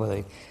no idea whether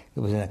it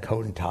was in a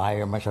coat and tie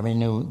or much. I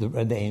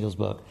read the Angels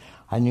book.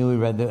 I knew he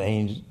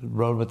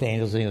rode with the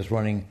Angels, and he was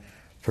running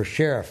for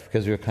sheriff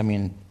because he was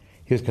coming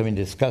to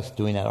discuss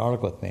doing that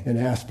article with me. In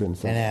Aspen.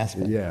 In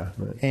Aspen. Yeah.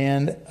 Right.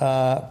 And,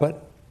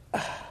 but,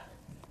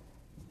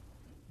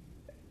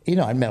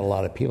 I met a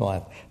lot of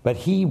people, but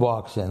he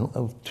walks in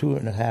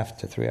 2.5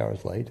 to 3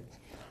 hours late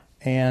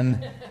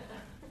and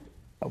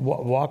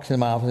walks in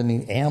my office, and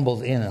he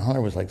ambles in, and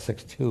Hunter was like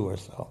 6'2" or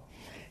so.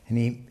 And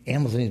he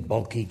ambles in, he's a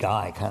bulky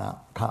guy, kind of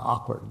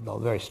awkward, though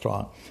very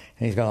strong.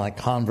 And he's got like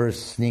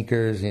Converse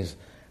sneakers, and he's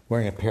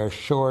wearing a pair of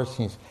shorts,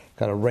 and he's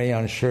got a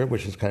rayon shirt,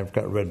 which has kind of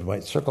got red and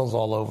white circles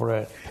all over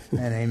it,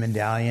 and a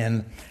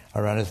medallion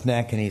around his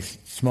neck, and he's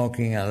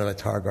smoking out of a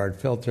Targard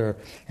filter,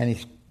 and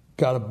he's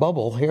got a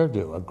bubble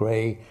hairdo, a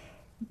gray,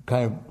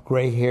 kind of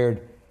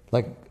gray-haired,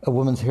 like a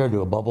woman's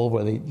hairdo, a bubble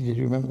where did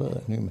you remember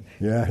that?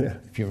 Yeah.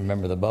 If you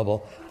remember the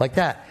bubble, like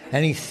that.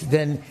 And he comes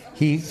in,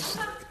 he's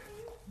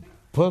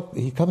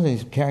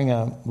carrying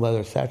a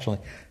leather satchel,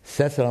 and he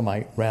sets it on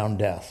my round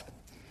desk,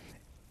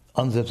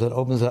 unzips it,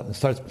 opens it up, and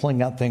starts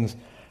pulling out things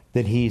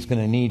that he's going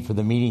to need for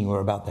the meeting we're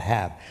about to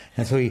have.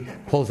 And so he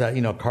pulls out,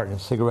 a carton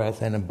of cigarettes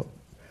and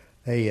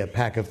a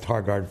pack of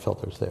Targard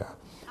filters there,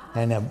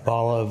 and a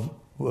bottle of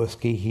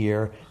whiskey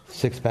here,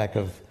 6-pack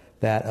of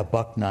that, a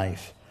buck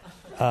knife,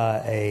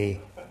 what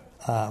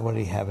do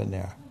you have in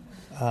there?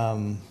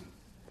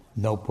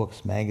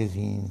 Notebooks,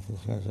 magazines.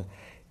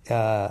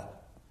 What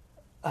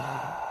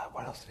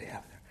else did he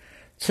have there?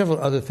 Several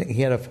other things.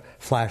 He had a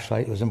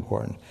flashlight. It was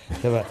important.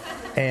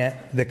 And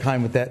the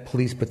kind with that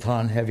police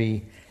baton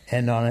heavy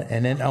end on it,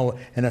 and then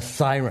and a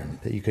siren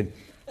that you could,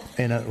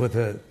 with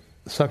a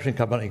suction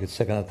cup on it, you could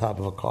stick on the top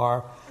of a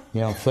car,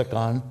 flick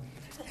on,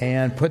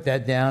 and put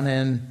that down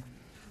and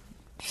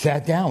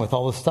sat down with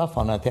all the stuff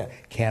on that,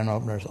 can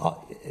openers,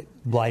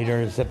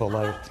 lighters, Zippo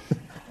lighters.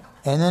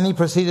 And then he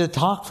proceeded to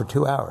talk for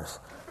 2 hours.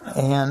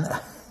 And,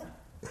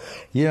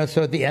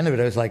 so at the end of it,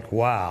 I was like,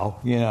 wow,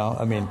 we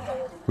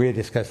had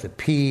discussed the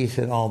piece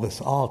and all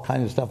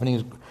kinds of stuff, and he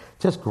was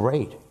just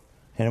great.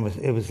 And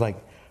it was like,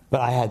 but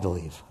I had to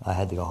leave. I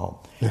had to go home.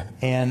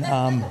 And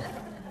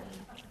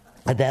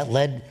that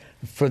led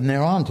from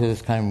there on to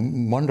this kind of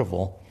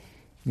wonderful,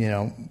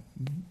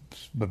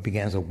 what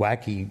began as a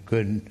wacky,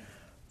 good,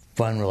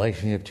 fun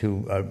relationship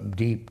to a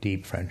deep,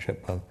 deep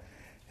friendship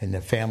in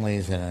the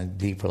families, and a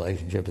deep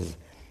relationship as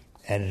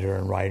editor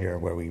and writer,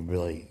 where we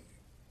really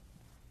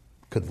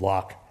could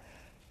lock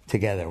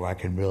together, where I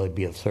could really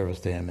be of service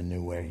to him and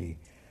knew where he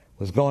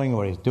was going,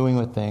 what he was doing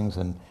with things,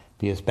 and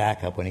be his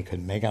backup when he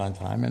couldn't make it on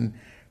time, and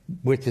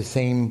with the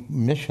same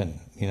mission,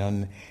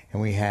 and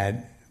we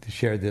had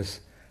shared the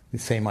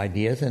same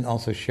ideas, and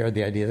also shared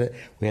the idea that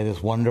we had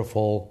this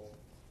wonderful,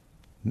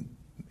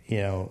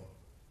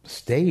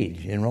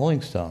 stage in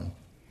Rolling Stone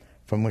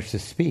from which to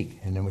speak,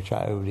 and in which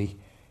I would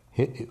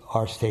hit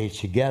our stage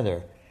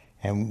together,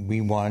 and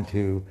we wanted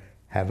to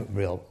have a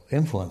real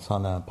influence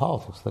on the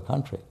politics of the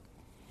country.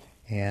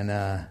 And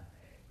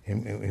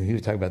he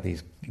was talking about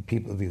these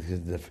people, the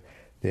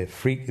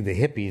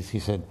hippies. He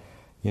said,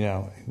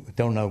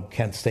 don't know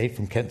Kent State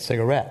from Kent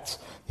cigarettes.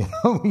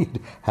 We'd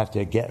have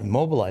to get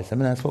mobilized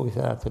them, and that's what we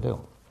set out to do.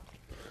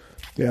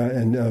 Yeah,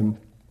 and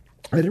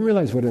I didn't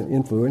realize what an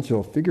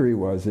influential figure he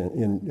was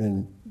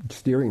in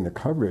steering the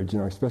coverage,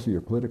 especially your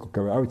political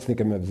coverage. I would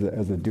think of him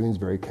as a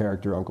Doonesbury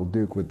character, Uncle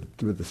Duke, with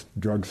the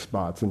drug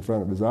spots in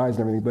front of his eyes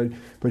and everything.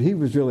 But he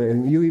was really,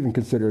 and you even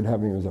considered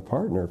having him as a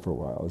partner for a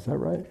while. Is that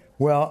right?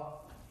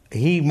 Well,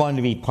 he wanted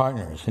to be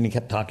partners, and he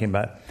kept talking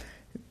about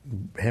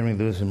Henry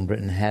Lewis and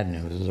Britton Haddon,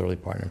 who was his early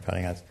partner in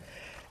founding us.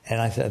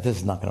 And I said, this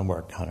is not going to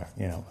work, Hunter.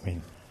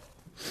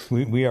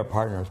 We are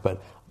partners,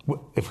 but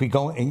if we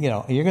go,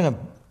 you're going to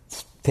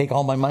take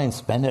all my money and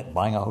spend it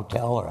buying a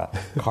hotel or a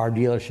car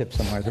dealership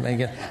somewhere.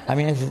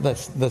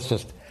 Let's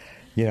just,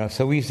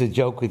 so we used to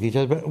joke with each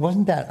other, but it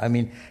wasn't that.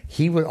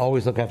 He would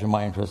always look after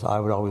my interests. I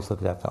would always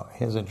look after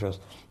his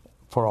interests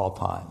for all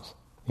times,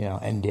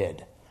 and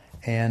did.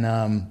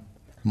 And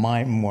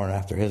mine more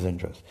after his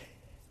interests.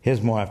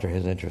 His more after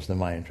his interest than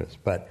my interest.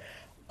 But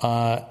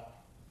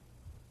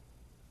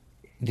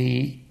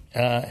he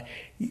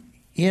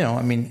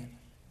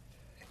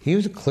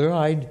was a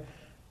clear-eyed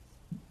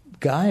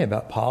guy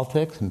about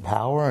politics and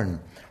power and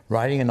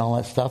writing and all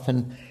that stuff,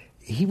 and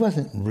he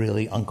wasn't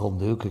really Uncle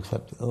Duke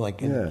except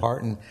in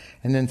part, and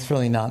then it's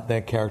really not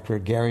that character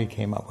Gary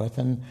came up with,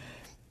 and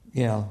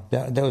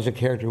that was a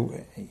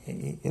character.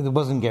 It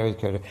wasn't Gary's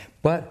character,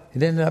 but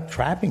it ended up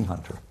trapping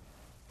Hunter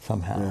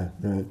somehow.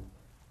 Yeah, right.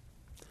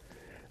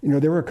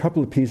 There were a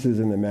couple of pieces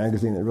in the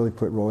magazine that really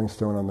put Rolling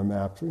Stone on the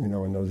map,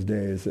 in those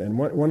days, and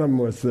one of them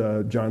was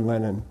John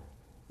Lennon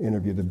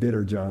interview, the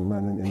bitter John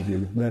Lennon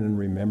interview. Lennon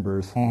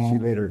remembers. Mm-hmm. She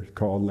later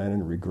called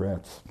Lennon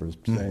regrets for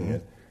saying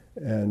it.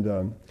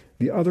 And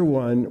the other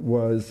one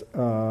was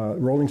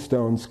Rolling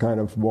Stone's kind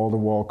of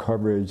wall-to-wall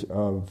coverage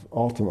of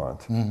Altamont.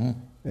 Mm-hmm.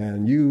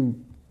 And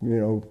you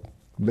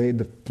laid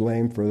the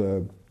blame for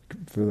the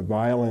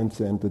violence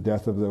and the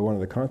death of one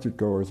of the concert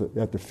goers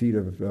at the feet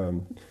of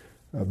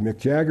Mick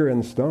Jagger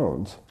and the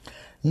Stones.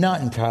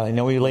 Not entirely.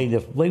 No, we laid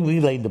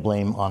the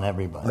blame on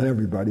everybody. On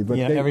everybody, but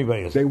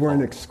they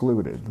weren't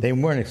excluded. They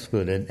weren't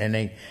excluded, and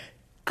they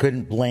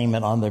couldn't blame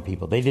it on their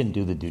people. They didn't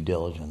do the due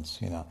diligence.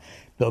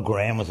 Bill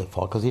Graham was at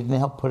fault because he didn't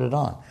help put it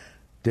on.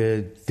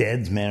 The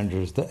Dead's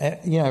managers,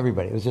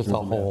 everybody. It was just a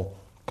whole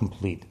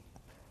complete,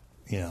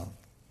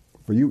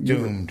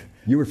 doomed.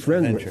 You were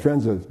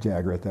friends of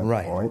Jagger at that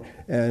point,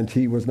 and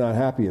he was not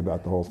happy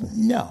about the whole thing.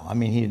 No,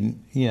 he didn't.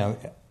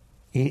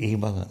 He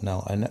wasn't,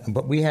 no.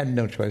 But we had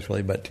no choice,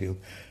 really, but to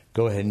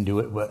go ahead and do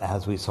it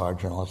as we saw our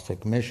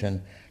journalistic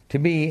mission to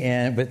be,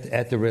 but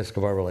at the risk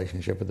of our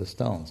relationship with the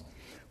Stones,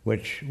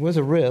 which was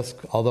a risk,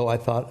 although I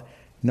thought,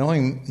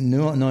 knowing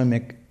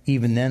Mick,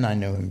 even then I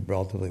knew him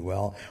relatively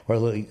well, or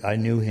at least I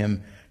knew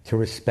him to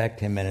respect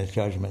him and his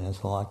judgment as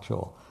an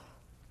intellectual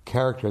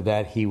character,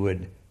 that he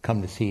would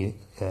come to see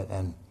it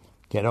and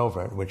get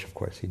over it, which of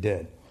course he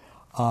did.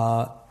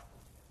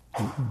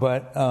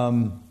 But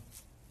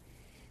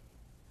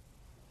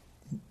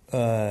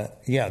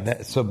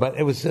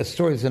it was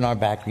stories in our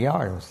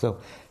backyard.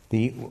 So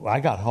I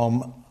got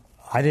home,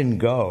 I didn't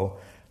go,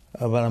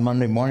 but on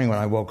Monday morning when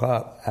I woke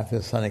up after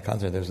the Sunday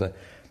concert, there's the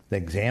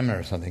Examiner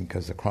or something,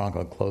 because the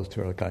Chronicle closed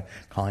early,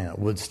 calling it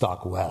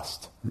Woodstock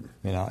West,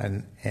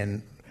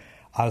 and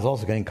I was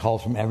also getting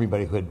calls from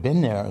everybody who had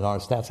been there on our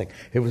staff saying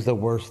it was the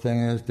worst thing,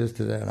 it was this,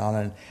 to that, and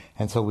on,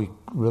 and so we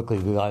really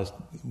realized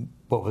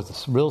what was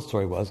the real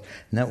story was,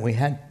 and that we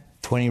had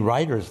 20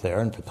 writers there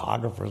and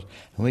photographers,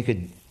 and we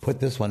could put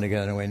this one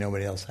together in a way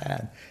nobody else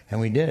had, and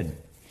we did.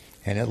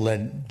 And it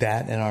led,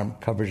 that and our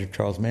coverage of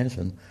Charles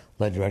Manson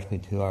led directly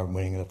to our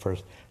winning the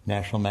first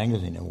National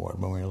Magazine Award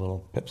when we were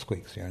little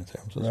pipsqueaks here in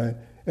San Francisco. Right.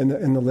 And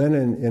in the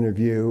Lennon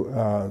interview,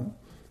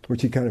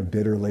 which he kind of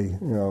bitterly,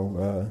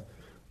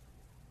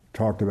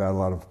 talked about, a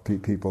lot of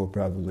people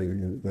probably,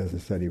 as I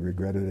said, he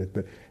regretted it,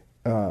 but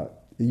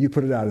you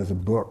put it out as a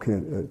book,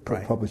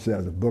 right. Published it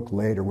as a book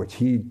later, which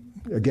he,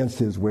 against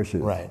his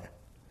wishes. Right.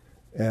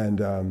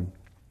 And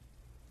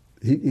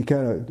he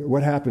kind of,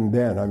 what happened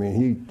then? I mean,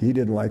 he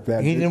didn't like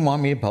that. He didn't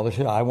want me to publish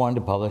it. I wanted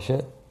to publish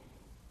it.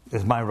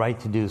 It's my right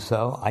to do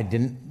so. I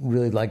didn't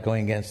really like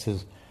going against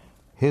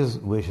his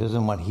wishes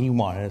and what he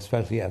wanted,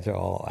 especially after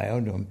all I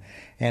owed to him.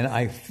 And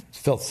I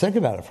felt sick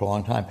about it for a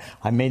long time.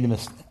 I made the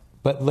mistake.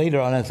 But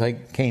later on, as I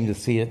came to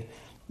see it,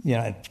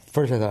 at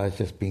first I thought I was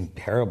just being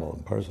terrible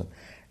in person.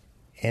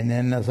 And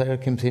then as I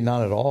came to see,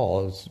 not at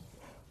all. It was,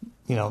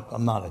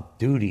 I'm not a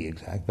duty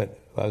exact, but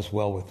I was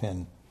well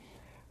within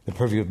the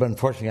purview. But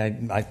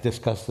unfortunately, I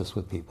discussed this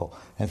with people,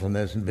 and some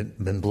of this has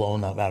been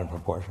blown up out of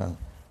proportion.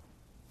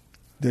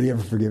 Did he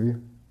ever forgive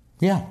you?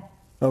 Yeah.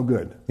 Oh,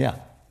 good. Yeah.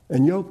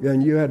 And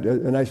you had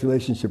a nice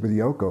relationship with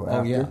Yoko after?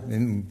 Oh, yeah.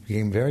 And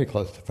became very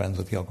close to friends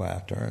with Yoko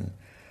after.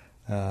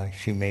 And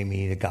she made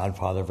me the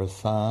godfather of her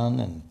son,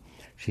 and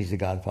she's the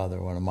godfather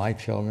of one of my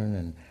children,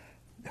 and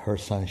her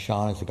son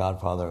Sean is the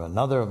godfather of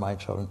another of my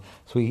children.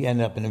 So we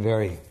ended up in a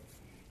very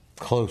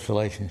close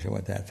relationship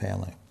with that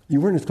family. You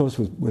weren't as close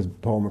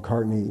with Paul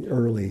McCartney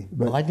early.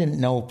 But, well, I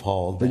didn't know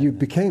Paul then. But you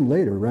became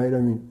later, right?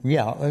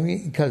 Yeah,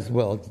 because,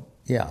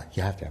 yeah,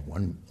 you have to have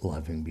one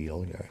loving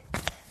Beatle you're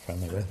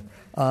friendly with.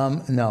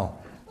 No.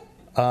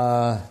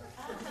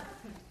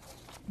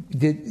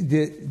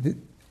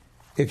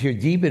 If you're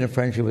deep in a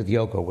friendship with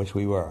Yoko, which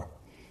we were,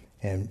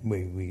 and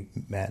we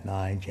Matt and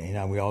I, Jane and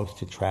I, we always used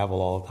to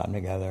travel all the time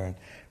together, and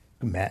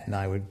Matt and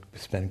I would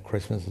spend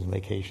Christmas and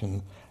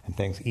vacation and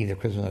things, either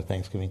Christmas or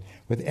Thanksgiving,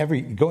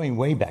 going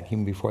way back,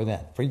 even before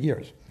that, for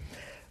years.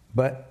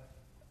 But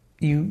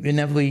you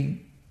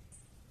inevitably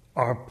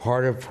are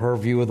part of her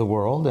view of the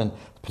world, and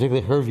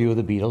particularly her view of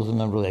the Beatles and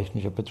the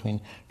relationship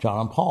between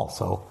John and Paul.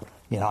 So,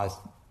 I was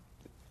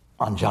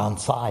on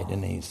John's side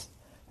in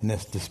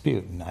this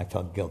dispute, and I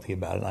felt guilty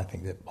about it, and I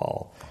think that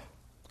Paul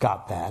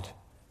got that.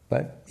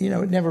 But,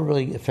 it never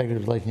really affected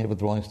his relationship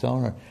with Rolling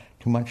Stone or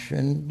too much.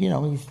 And, he's,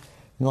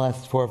 in the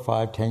last 4 or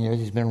 5, 10 years,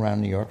 he's been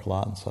around New York a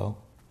lot, and so,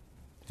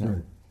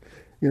 Right.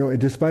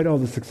 Despite all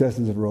the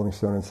successes of Rolling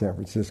Stone in San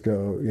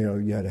Francisco,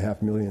 you had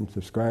 500,000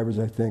 subscribers,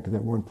 I think, at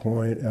one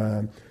point.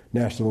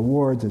 National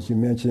awards, as you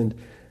mentioned.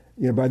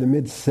 By the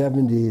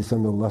mid-'70s, some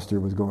of the luster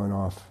was going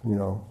off,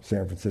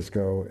 San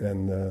Francisco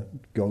and the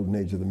golden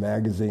age of the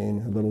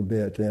magazine a little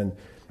bit. And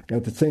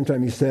at the same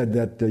time, you said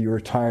that you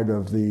were tired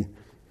of the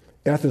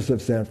ethos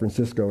of San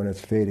Francisco and its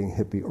fading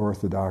hippie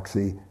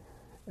orthodoxy.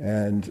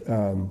 And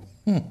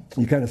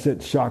you kind of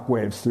sent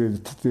shockwaves through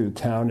the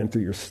town and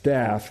through your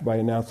staff by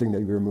announcing that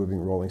you were moving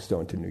Rolling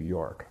Stone to New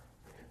York.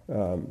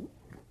 Why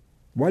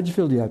did you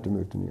feel you had to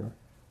move to New York?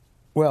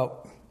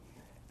 Well,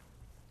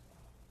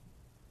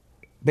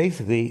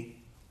 basically,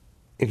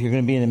 if you're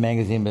going to be in the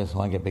magazine business and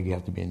want to get big, you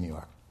have to be in New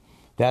York.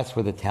 That's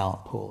where the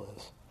talent pool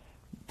is.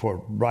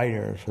 For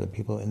writers, for the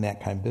people in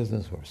that kind of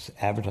business, or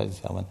advertising,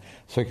 selling,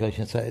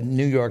 circulation, it's a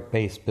New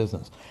York-based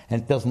business.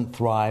 And it doesn't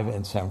thrive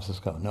in San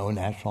Francisco. No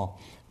national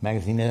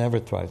magazine that ever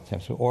thrives in San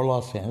Francisco, or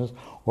Los Angeles,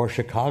 or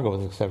Chicago, with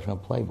the exception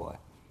of Playboy.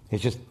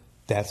 It's just,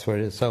 that's where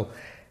it is. So,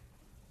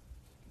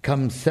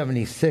 come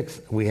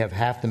 76, we have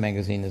half the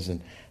magazine is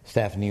in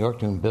staff in New York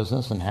doing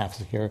business, and half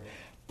is here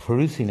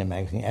producing the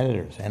magazine,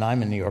 editors. And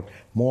I'm in New York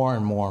more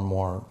and more and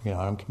more,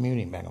 I'm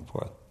commuting back and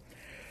forth.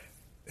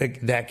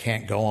 That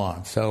can't go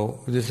on. So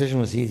the decision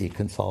was easy,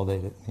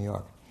 consolidate it in New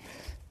York.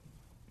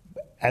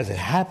 As it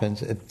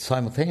happens,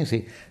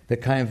 simultaneously, the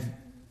kind of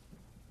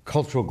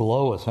cultural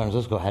glow of San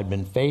Francisco had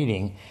been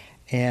fading,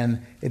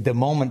 and the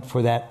moment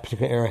for that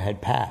particular era had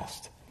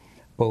passed,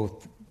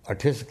 both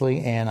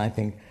artistically and, I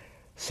think,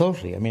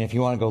 socially. I mean, if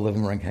you want to go live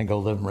in Marin, go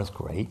live in Marin,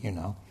 great,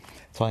 something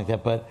like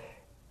that. But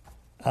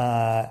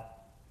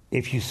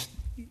if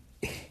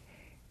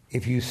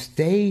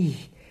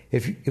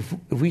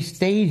we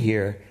stayed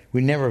here,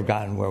 we'd never have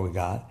gotten where we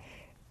got.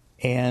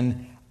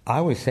 And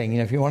I was saying,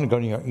 if you want to go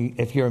to New York,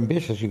 if you're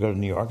ambitious, you go to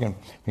New York, and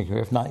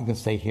if not, you can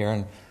stay here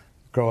and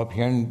grow up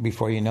here, and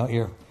before you know it,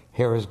 your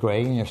hair is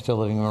gray and you're still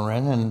living in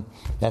Marin, and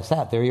that's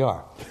that. There you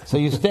are. So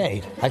you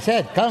stayed. I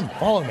said, come,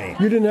 follow me.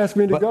 You didn't ask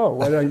me to go.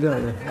 What did I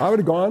do? I would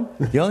have gone.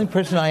 The only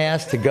person I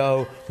asked to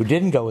go who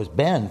didn't go was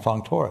Ben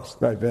Fong-Torres.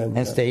 Right, Ben.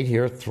 And stayed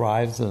here,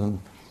 thrives, and,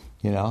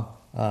 It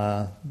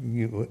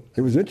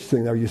was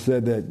interesting, though. You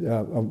said that,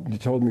 you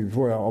told me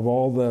before, of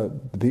all the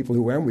people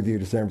who went with you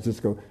to San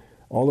Francisco,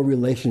 all the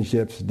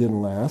relationships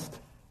didn't last.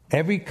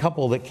 Every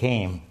couple that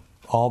came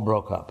all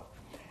broke up.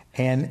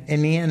 And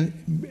in the end,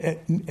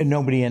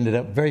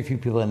 very few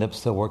people ended up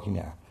still working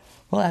there.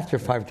 Well, after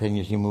 5 or 10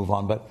 years, you move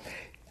on. But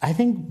I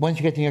think once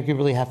you get to New York, you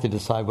really have to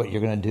decide what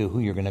you're going to do, who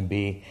you're going to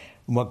be,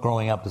 and what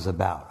growing up is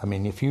about. I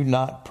mean, if you're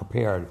not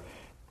prepared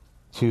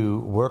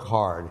to work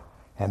hard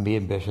and be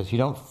ambitious, you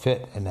don't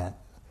fit in that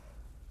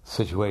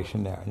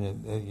situation there.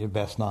 You're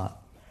best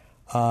not.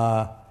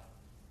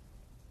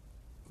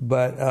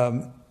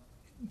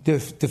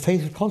 The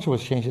face of culture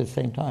was changed at the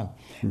same time.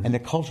 Mm-hmm. And the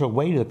cultural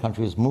weight of the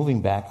country was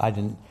moving back. I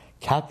didn't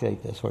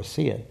calculate this or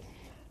see it,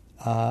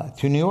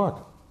 to New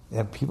York.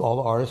 All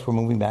the artists were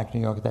moving back to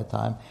New York at that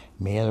time.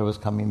 Mailer was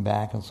coming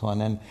back and so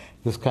on. And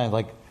this kind of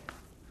like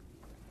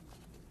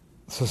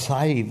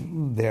society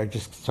there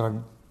just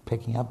started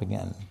picking up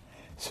again.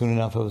 Soon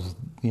enough, it was,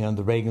 the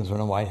Reagans were in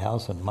the White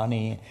House, and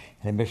money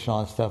and ambition,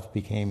 all that stuff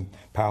became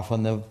powerful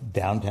in the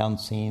downtown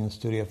scene,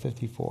 Studio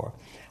 54.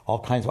 All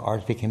kinds of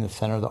arts became the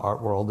center of the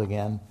art world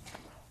again.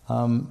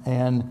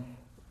 And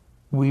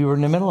we were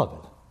in the middle of it.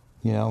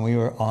 We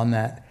were on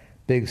that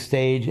big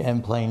stage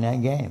and playing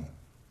that game.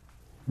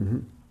 Mm-hmm.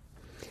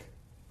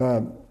 I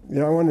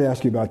wanted to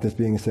ask you about this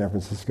being in San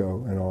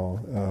Francisco and all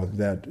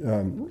that.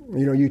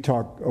 You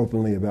talk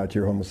openly about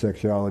your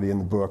homosexuality in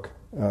the book,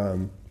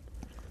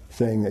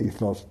 saying that you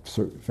felt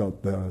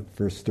the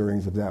first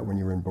stirrings of that when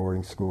you were in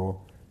boarding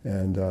school.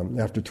 And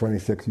after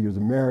 26 years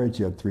of marriage,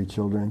 you had 3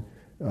 children.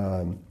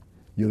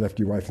 You left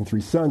your wife and 3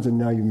 sons, and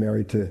now you're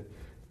married to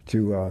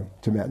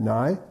Matt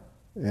Nye,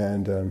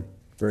 and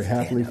very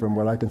happily, from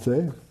what I can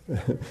say.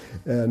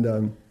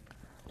 And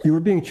you were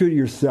being true to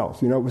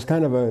yourself. It was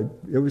kind of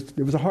it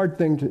was a hard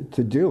thing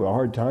to do, a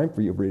hard time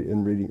for you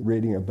in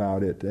reading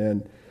about it.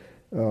 And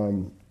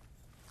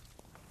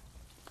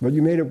but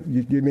you made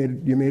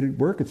it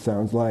work. It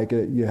sounds like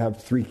you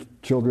have 3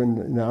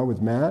 children now with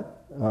Matt,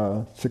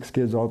 6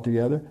 kids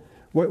altogether.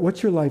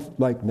 What's your life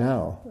like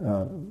now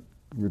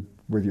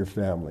with your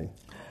family?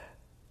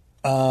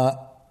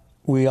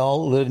 We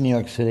all live in New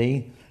York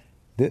City.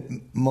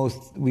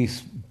 We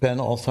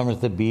spend all summers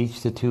at the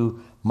beach.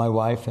 My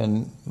wife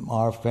and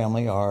our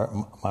family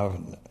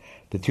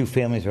the 2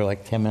 families are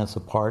like 10 minutes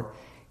apart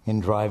in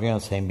driving on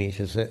the same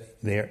beaches.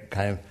 They're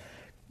kind of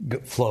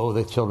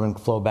the children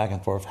flow back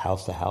and forth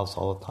house to house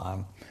all the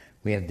time.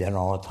 We have dinner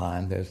all the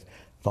time. There's,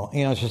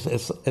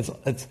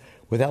 it's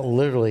without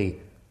literally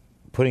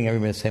putting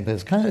everybody in the same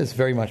place. It's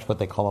very much what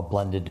they call a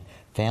blended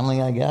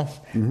family, I guess.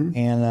 Mm-hmm.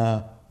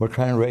 And we're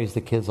trying to raise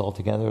the kids all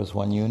together as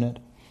one unit.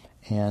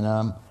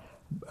 And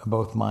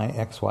both my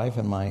ex-wife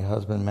and my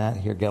husband, Matt,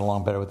 here get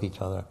along better with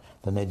each other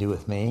than they do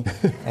with me.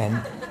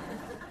 And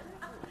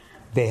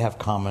they have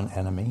common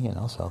enemy,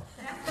 so.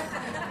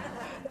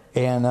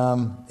 And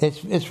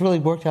it's really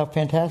worked out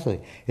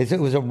fantastically. It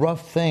was a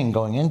rough thing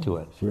going into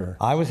it. Sure.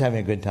 I was having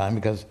a good time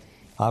because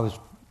I was,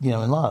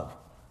 in love.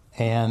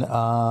 And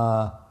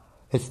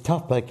it's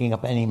tough breaking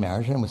up any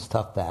marriage, and it was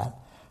tough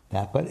but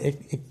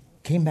it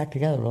came back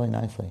together really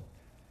nicely.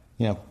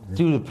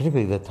 Due to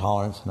particularly the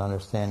tolerance and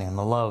understanding and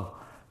the love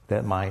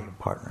that my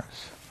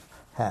partners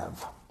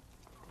have.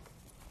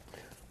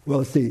 Well,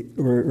 let's see.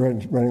 We're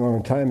running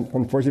on time,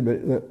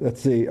 unfortunately, but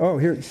let's see. Oh,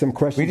 here's some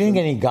questions. We didn't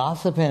get any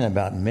gossip in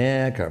about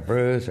Mick or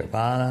Bruce or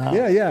Bono.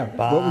 Yeah.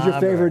 Bob, what was your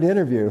favorite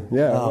interview?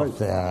 Yeah. Oh,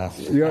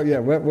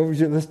 what was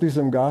your? Let's do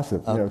some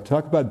gossip.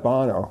 Talk about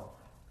Bono.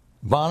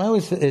 Bono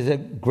is a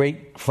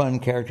great, fun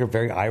character.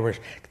 Very Irish.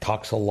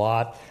 Talks a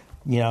lot.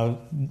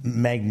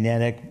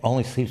 Magnetic.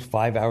 Only sleeps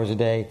 5 hours a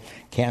day.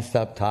 Can't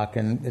stop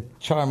talking. A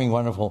charming,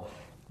 wonderful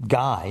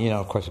guy.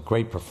 Of course, a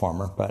great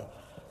performer, but.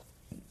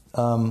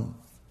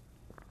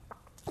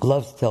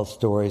 Loves to tell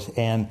stories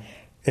and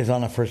is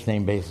on a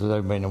first-name basis with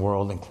everybody in the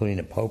world, including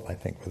the Pope, I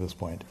think, at this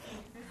point.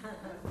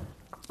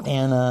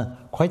 And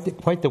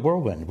quite the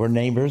whirlwind. We're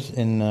neighbors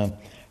in New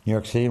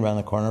York City, around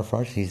the corner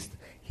from us. He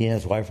and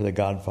his wife are the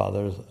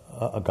godfathers,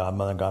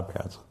 godmother,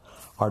 godparents,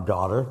 our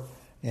daughter.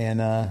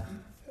 And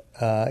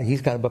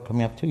he's got a book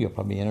coming up, too. You'll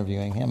probably be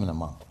interviewing him in a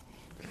month.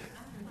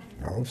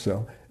 I hope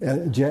so.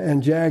 And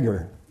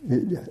Jagger.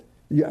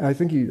 Yeah, I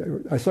think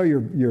I saw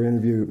your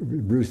interview,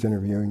 Bruce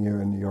interviewing you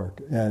in New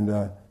York,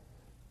 and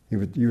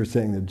you were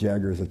saying that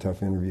Jagger is a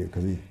tough interview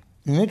because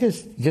Mick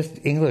is just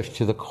English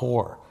to the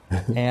core,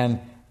 and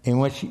in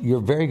which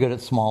you're very good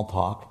at small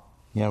talk,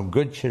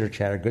 good chitter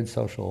chatter, good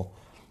social,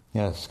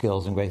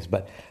 skills and grace,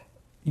 but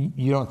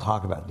you don't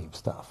talk about deep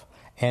stuff.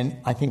 And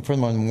I think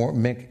furthermore,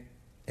 Mick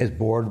is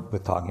bored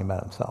with talking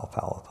about himself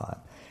all the time,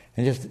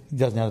 and just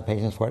doesn't have the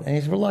patience for it, and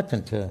he's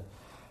reluctant to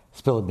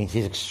spill the beans.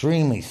 He's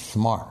extremely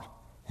smart.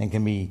 and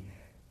can be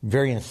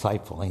very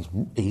insightful.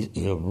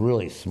 He's a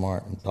really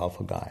smart and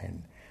thoughtful guy,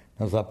 and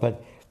knows that.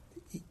 But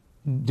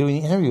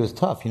doing the interview was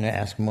tough.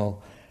 Ask him,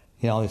 well,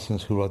 all these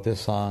things. Who wrote this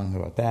song? Who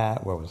wrote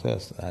that? Where was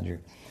this?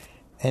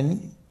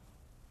 And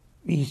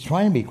he's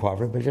trying to be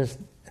cooperative, but just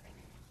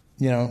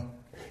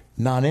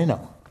not in him.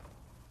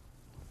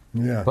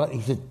 Yeah. But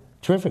he's a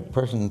terrific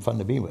person and fun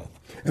to be with.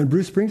 And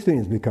Bruce Springsteen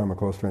has become a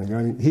close friend of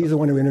mine. He's the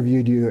one who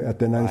interviewed you at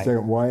the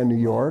 92nd Y in New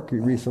York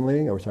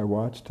recently, which I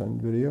watched on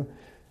video.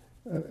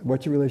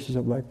 What's your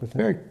relationship like with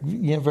him?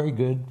 Very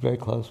good, very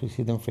close. We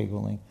see them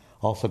frequently.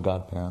 Also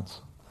godparents.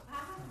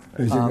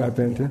 Is your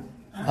godparent too?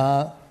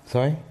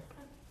 Sorry?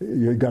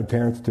 Your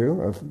godparents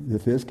too, of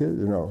his kids?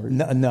 Or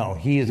no? No,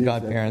 he is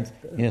godparents.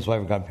 He and his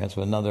wife are godparents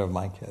with another of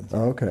my kids.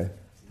 Oh, okay.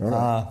 All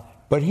right.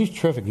 But he's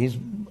terrific. He's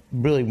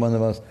really one of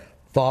the most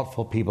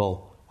thoughtful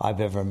people I've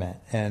ever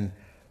met. And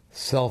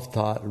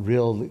self-taught,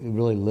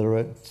 really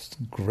literate,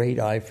 great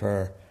eye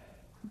for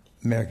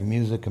American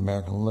music,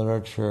 American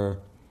literature,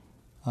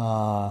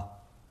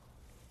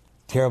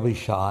 terribly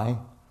shy,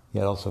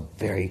 yet also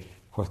very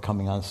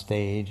forthcoming on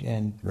stage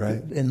and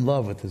in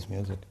love with his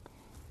music.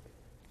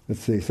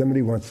 Let's see,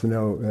 somebody wants to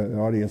know, an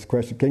audience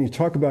question, can you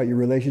talk about your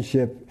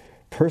relationship,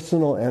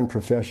 personal and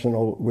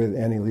professional, with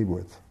Annie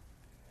Leibovitz?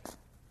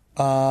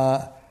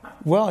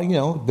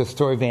 Well, the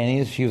story of Annie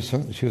is she was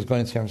going to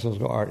San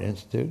Francisco Art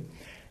Institute.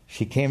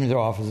 She came into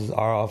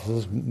our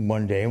offices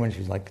one day when she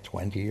was like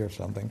 20 or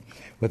something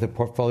with a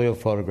portfolio of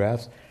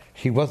photographs.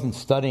 She wasn't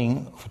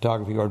studying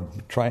photography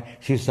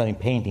she was studying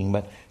painting,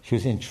 but she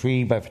was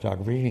intrigued by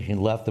photography. She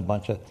left a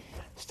bunch of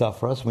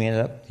stuff for us. We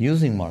ended up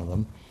using one of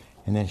them.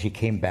 And then she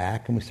came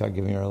back and we started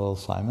giving her little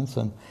assignments.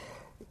 And,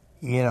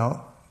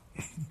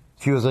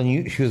 she was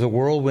a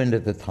whirlwind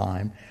at the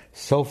time,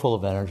 so full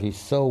of energy,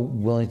 so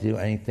willing to do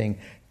anything,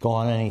 go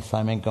on any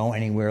assignment, go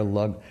anywhere,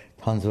 lug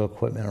tons of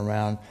equipment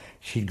around.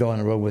 She'd go on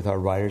the road with our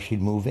writers.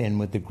 She'd move in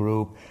with the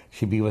group.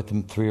 She'd be with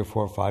them 3 or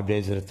 4 or 5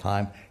 days at a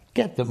time,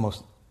 get the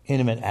most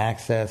intimate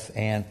access,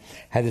 and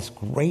had this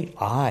great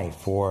eye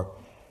for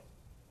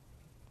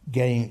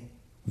getting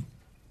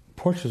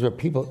portraits of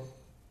people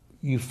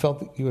you felt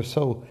that you were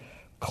so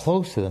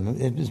close to them.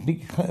 It was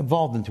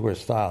evolved into her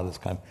style, this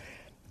kind of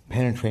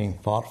penetrating,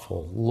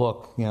 thoughtful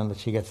look, that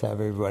she gets out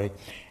of everybody.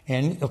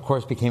 And, of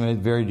course, became a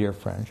very dear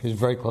friend. She was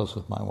very close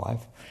with my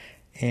wife.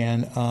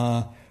 And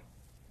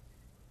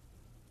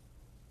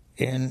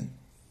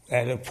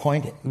at a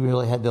point, we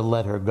really had to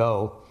let her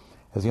go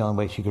as the only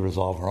way she could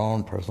resolve her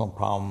own personal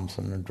problems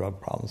and her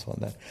drug problems and all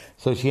that.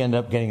 So she ended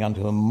up getting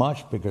onto a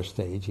much bigger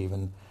stage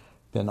even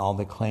than all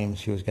the claims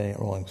she was getting at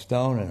Rolling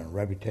Stone and her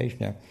reputation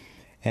there.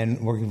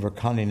 And working for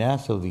Condé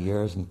Nast over the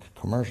years in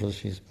commercials,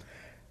 she's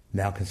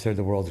now considered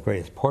the world's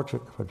greatest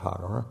portrait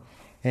photographer.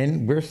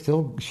 And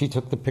she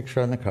took the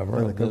picture on the cover.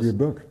 On the cover of your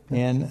book.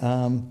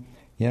 And,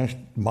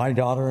 my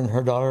daughter and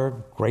her daughter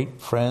are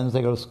great friends.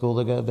 They go to school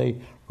together.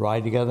 They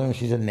ride together. And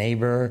she's a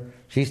neighbor.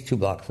 She's 2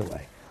 blocks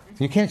away.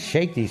 So you can't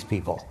shake these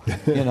people,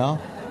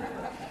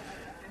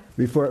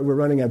 Before we're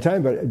running out of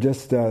time, but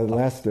just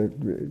last, I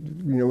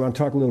want to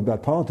talk a little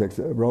about politics.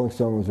 Rolling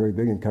Stone was very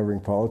big in covering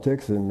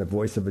politics and the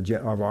voice of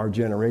our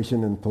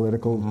generation in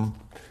political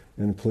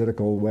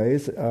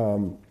ways.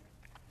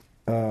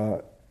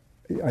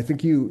 I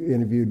think you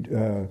interviewed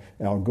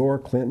Al Gore,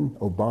 Clinton,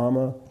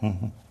 Obama.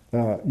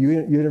 Mm-hmm. You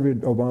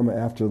interviewed Obama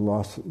after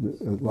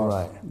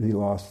he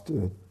lost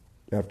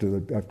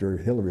after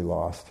Hillary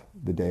lost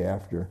the day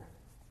after.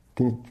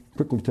 Can you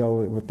quickly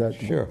tell what that?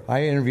 Sure.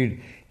 I interviewed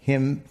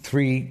him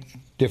 3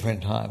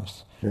 different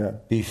times. Yeah.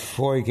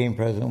 Before he became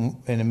president,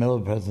 in the middle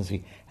of the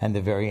presidency, and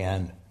the very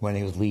end when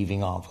he was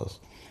leaving office.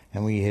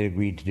 And we had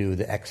agreed to do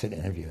the exit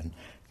interview, and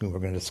we were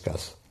going to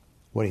discuss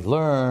what he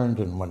learned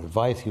and what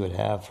advice he would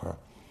have for,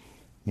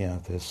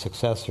 the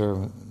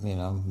successor,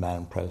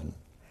 Madam President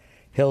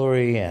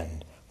Hillary,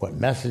 and what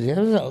message. It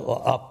was an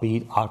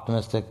upbeat,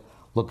 optimistic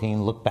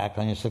look back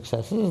on your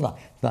successes. It's not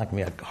going to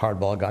be a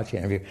hardball gotcha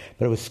interview,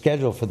 but it was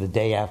scheduled for the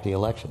day after the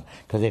election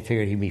because they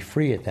figured he'd be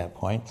free at that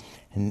point,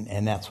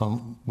 and that's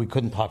when we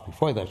couldn't talk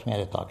before the election. We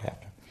had to talk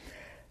after.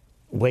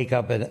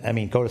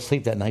 Go to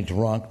sleep that night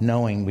drunk,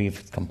 knowing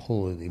we've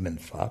completely been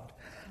fucked.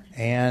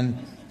 And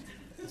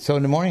so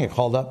in the morning I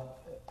called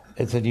up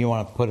and said, do you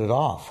want to put it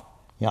off?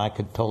 I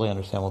could totally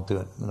understand, we'll do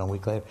it. And a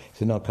week later, he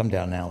said, no, come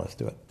down now, let's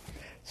do it.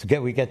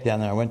 So we get down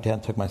there. I went down,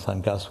 took my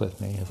son Gus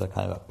with me as a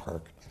kind of a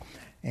perk.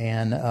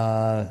 And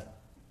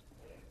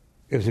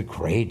it was a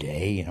gray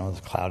day, it was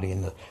cloudy,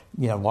 and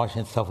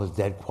Washington itself was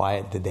dead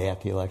quiet the day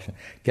after the election.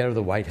 Get over to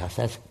the White House,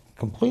 that's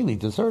completely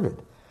deserted.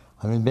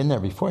 I've been there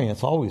before,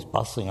 it's always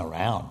bustling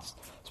around,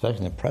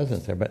 especially the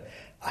president's there, but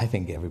I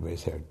think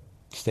everybody's there,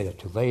 stayed up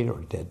too late, or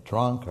dead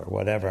drunk, or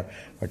whatever,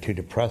 or too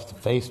depressed to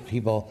face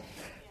people.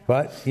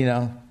 But,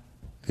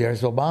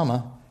 there's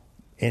Obama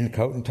in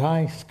coat and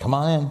tie, says, come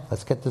on in,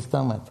 let's get this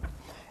done with.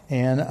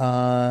 And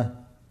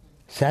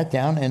sat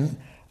down, and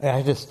I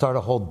had to start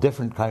a whole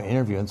different kind of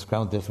interview and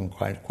scramble different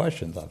kind of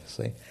questions,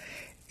 obviously.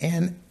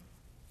 And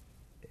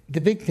the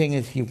big thing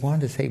is he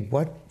wanted to say,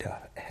 what the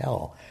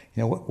hell?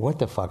 What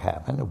the fuck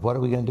happened? What are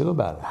we going to do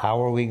about it?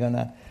 How are we going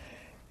to?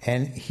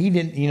 And he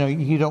didn't,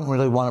 you don't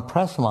really want to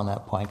press him on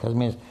that point, because, I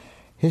mean,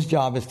 his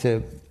job is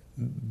to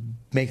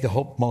make the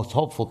most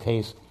hopeful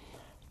case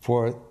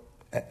for,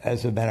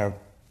 as a matter of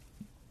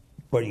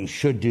what you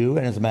should do,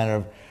 and as a matter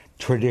of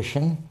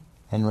tradition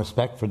and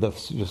respect for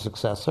your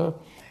successor,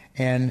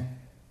 and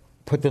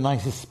put the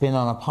nicest spin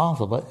on it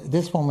possible. But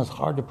this one was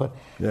hard to put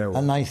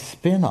a nice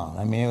spin on.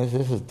 I mean,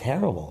 this is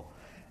terrible.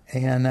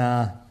 And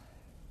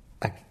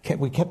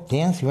we kept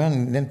dancing around,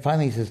 and then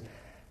finally he says,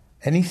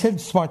 and he said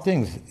smart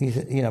things. He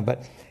said,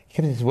 but he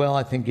kept saying, well,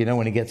 I think,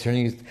 when he gets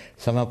here,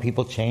 somehow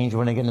people change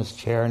when they get in his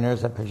chair, and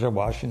there's that picture of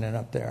Washington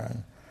up there.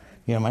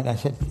 And, I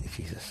said,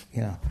 Jesus,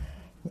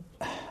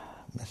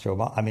 Mr.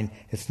 Obama, I mean,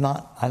 it's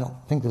not, I don't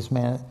think this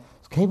man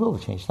is capable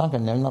of change. It's not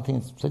going to, there's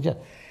nothing to suggest.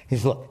 He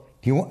said, look,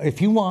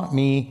 if you want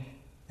me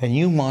and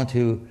you want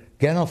to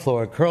get on the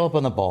floor, curl up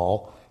on the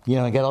ball,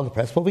 and get all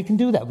depressed, well, we can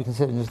do that. We can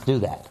sit and just do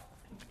that.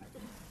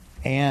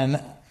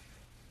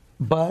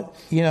 But,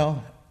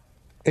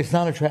 it's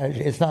not a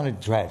tragedy. It's not a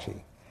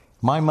tragedy.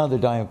 My mother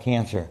dying of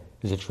cancer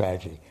is a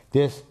tragedy.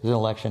 This is an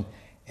election,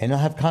 and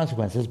it'll have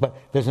consequences, but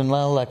there's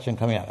another election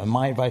coming up. And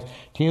my advice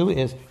to you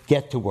is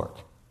get to work.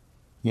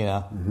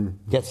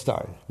 Get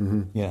started.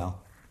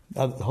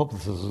 I hope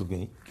this is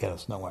going to get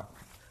us nowhere.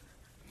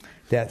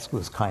 That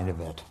was kind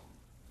of it.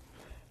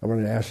 I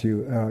wanted to ask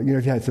you,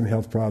 you've had some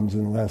health problems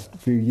in the last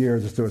few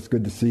years, so it's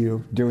good to see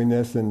you doing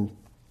this and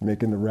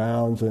making the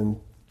rounds and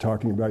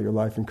talking about your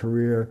life and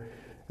career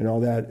and all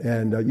that.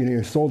 And,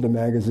 you sold a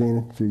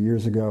magazine a few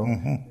years ago,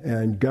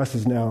 and your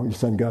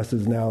son Gus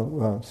is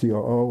now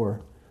COO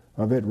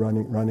of it,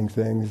 running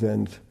things.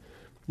 And,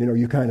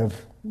 you kind of,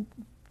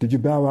 did you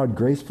bow out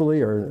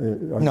gracefully or?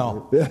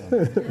 No.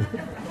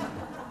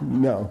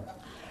 No.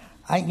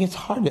 It's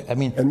hard to,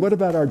 And what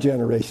about our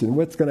generation?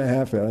 What's going to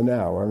happen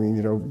now? I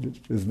mean,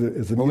 is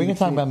the well, we can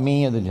talk about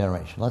me and the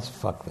generation. Let's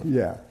fuck them.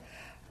 Yeah.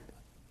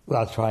 Well,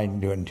 I'll try and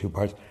do it in two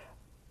parts.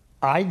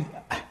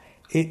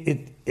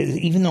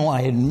 Even though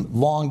I had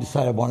long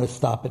decided I wanted to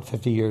stop at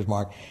 50 years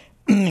mark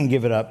and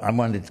give it up, I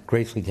wanted to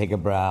gracefully take a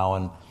bow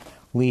and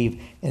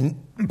leave.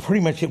 And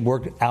pretty much it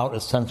worked out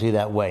essentially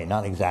that way.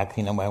 Not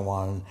exactly the way I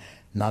wanted,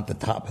 not the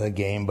top of the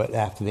game, but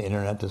after the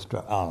internet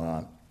destroyed, on and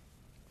on.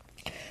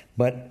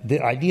 But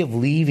the idea of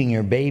leaving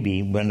your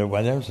baby when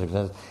there's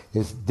success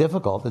is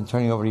difficult, and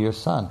turning over to your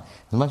son.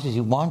 As much as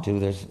you want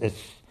to,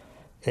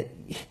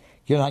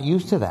 you're not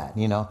used to that,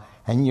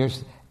 And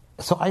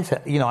so I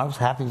said, I was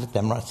happy with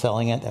them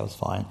selling it. That was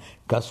fine.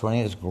 Gus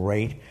running it was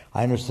great.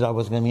 I understood I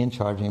wasn't going to be in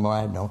charge anymore.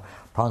 I had no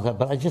problems with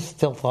that. But I just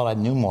still thought I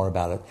knew more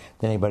about it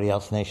than anybody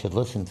else, and they should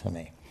listen to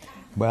me.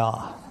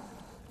 Well,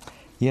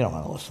 you don't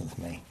want to listen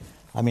to me.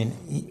 I mean,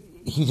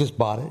 he just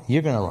bought it.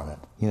 You're going to run it,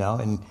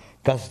 And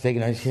Gus is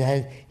taking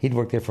it. He'd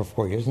worked there for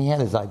 4 years, and he had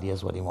his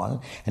ideas what he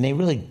wanted. And they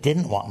really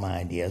didn't want my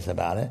ideas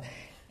about it.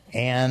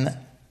 And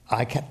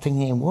I kept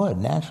thinking they would,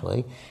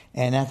 naturally.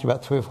 And after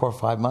about 3 or 4 or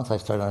 5 months, I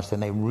started to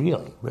understand they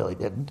really, really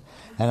didn't.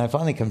 And I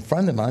finally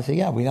confronted them, and I said,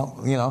 yeah, we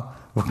don't,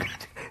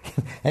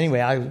 Anyway,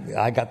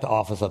 I got the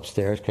office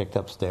upstairs, kicked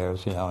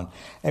upstairs, and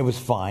it was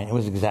fine. It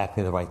was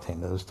exactly the right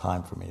thing. It was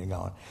time for me to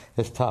go.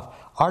 It's tough.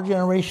 Our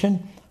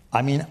generation,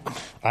 I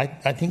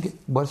think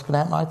what's going to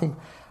happen, I think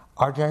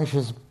our generation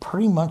is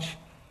pretty much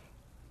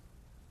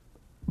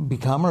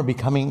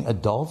becoming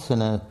adults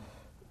in a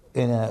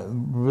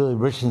really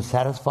rich and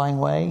satisfying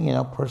way.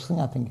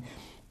 Personally, I think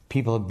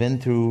people have been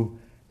through,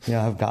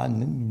 have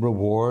gotten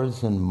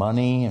rewards and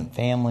money and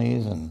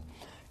families and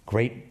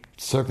great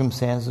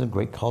circumstances and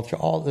great culture.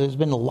 There's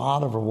been a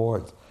lot of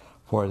rewards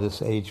for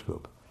this age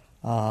group.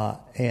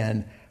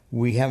 And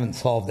we haven't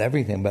solved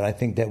everything, but I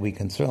think that we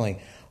can certainly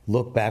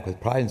look back with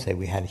pride and say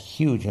we had a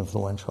huge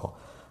influential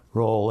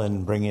role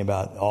in bringing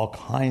about all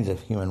kinds of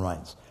human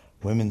rights,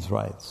 women's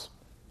rights,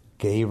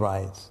 gay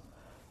rights,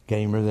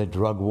 getting rid of the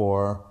drug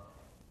war,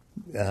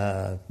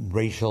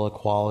 racial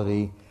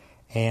equality,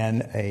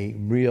 and a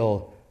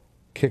real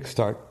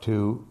kickstart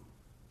to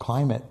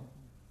climate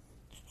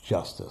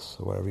justice,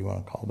 or whatever you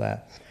want to call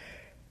that.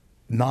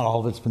 Not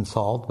all of it's been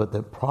solved, but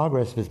the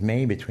progress was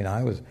made between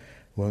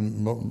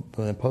when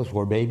the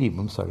post-war baby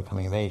boom started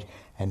coming of age,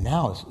 and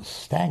now it's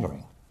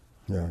staggering.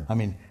 Yeah.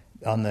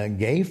 On the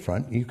gay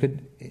front, in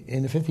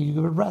the 50s, you could be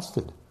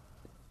arrested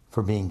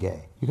for being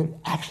gay. You could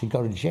actually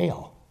go to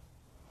jail.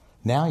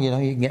 Now, you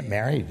can get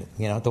married,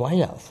 at the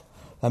White House.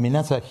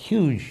 That's a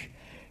huge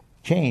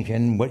change,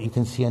 and what you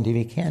can see on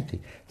TV can't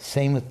see.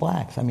 Same with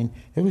blacks.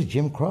 It was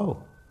Jim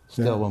Crow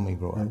still when we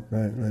grew up.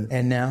 Right.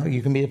 And now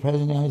you can be the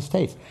president of the United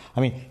States.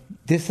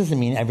 This doesn't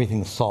mean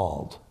everything's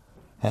solved.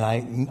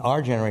 And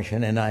our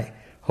generation, and I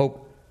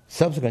hope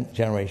subsequent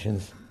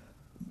generations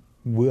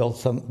will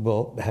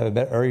have a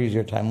better or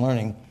easier time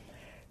learning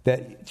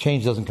that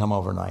change doesn't come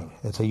overnight.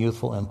 It's a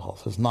youthful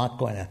impulse. It's not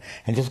going to.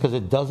 And just because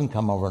it doesn't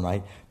come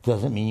overnight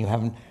doesn't mean you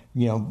haven't,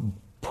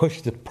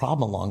 pushed the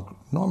problem along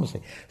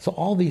enormously. So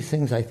all these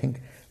things I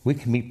think we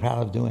can be proud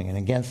of doing, and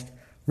against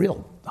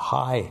real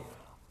high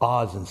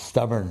odds and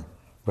stubborn,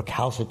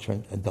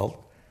 recalcitrant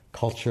adult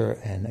culture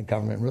and a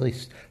government, really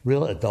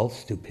real adult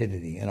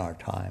stupidity in our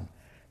time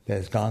that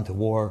has gone to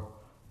war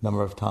a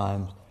number of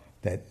times,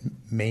 that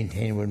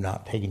maintain we're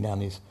not taking down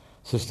these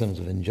systems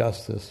of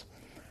injustice.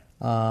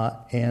 I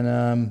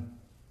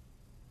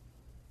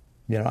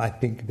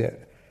think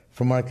that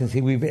from what I can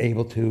see, we've been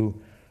able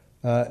to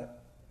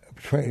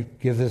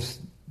give this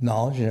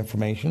knowledge and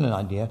information and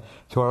idea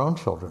to our own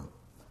children.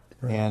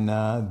 Right. And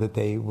that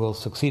they will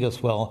succeed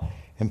us well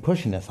in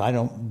pushing this. I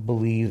don't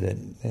believe that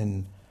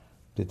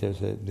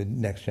the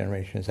next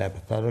generation is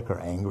apathetic or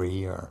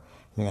angry or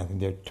anything. I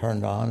think they're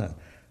turned on and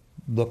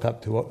look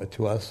up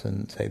to us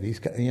and say, these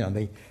guys,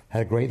 they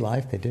had a great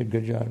life, they did a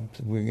good job,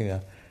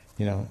 we're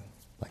gonna,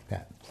 like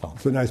that. So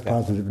it's a nice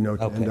positive note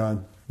to end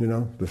on,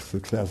 the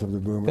success of the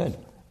boomers. Good.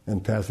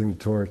 And passing the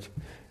torch.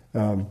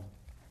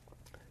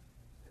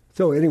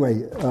 So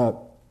anyway,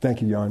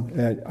 thank you,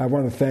 Jann. I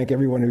want to thank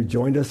everyone who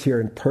joined us here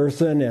in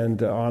person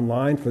and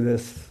online for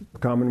this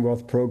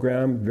Commonwealth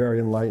program. Very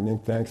enlightening.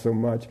 Thanks so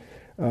much.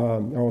 I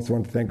also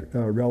want to thank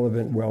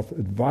Relevant Wealth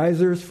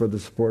Advisors for the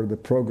support of the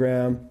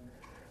program.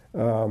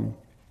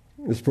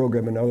 This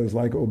program and others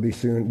like it will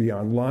soon be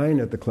online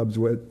at the club's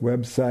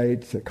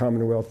website at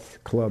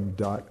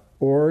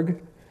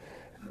commonwealthclub.org.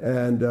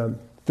 And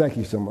thank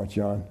you so much,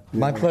 Jann.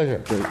 My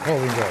pleasure. Great.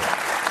 Always great.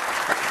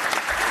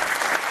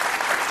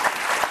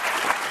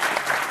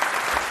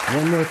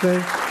 One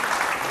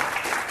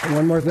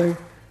more thing.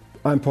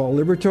 I'm Paul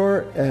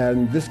Libertor,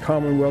 and this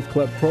Commonwealth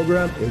Club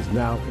program is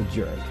now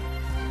adjourned.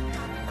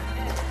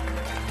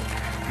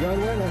 John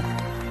Wenner.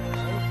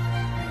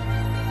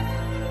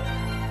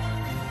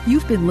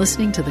 You've been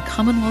listening to the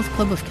Commonwealth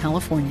Club of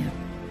California.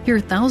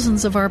 Hear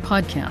thousands of our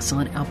podcasts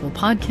on Apple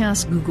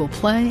Podcasts, Google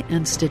Play,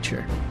 and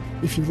Stitcher.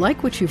 If you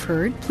like what you've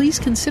heard, please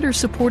consider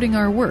supporting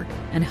our work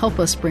and help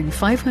us bring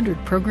 500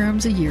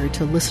 programs a year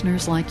to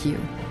listeners like you.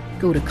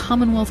 Go to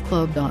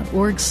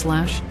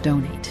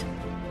commonwealthclub.org/donate.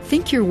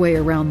 Think your way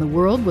around the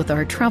world with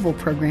our travel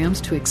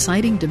programs to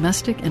exciting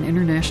domestic and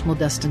international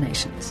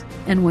destinations.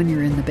 And when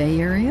you're in the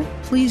Bay Area,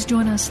 please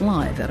join us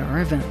live at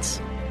our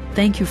events.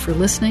 Thank you for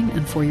listening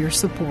and for your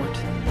support.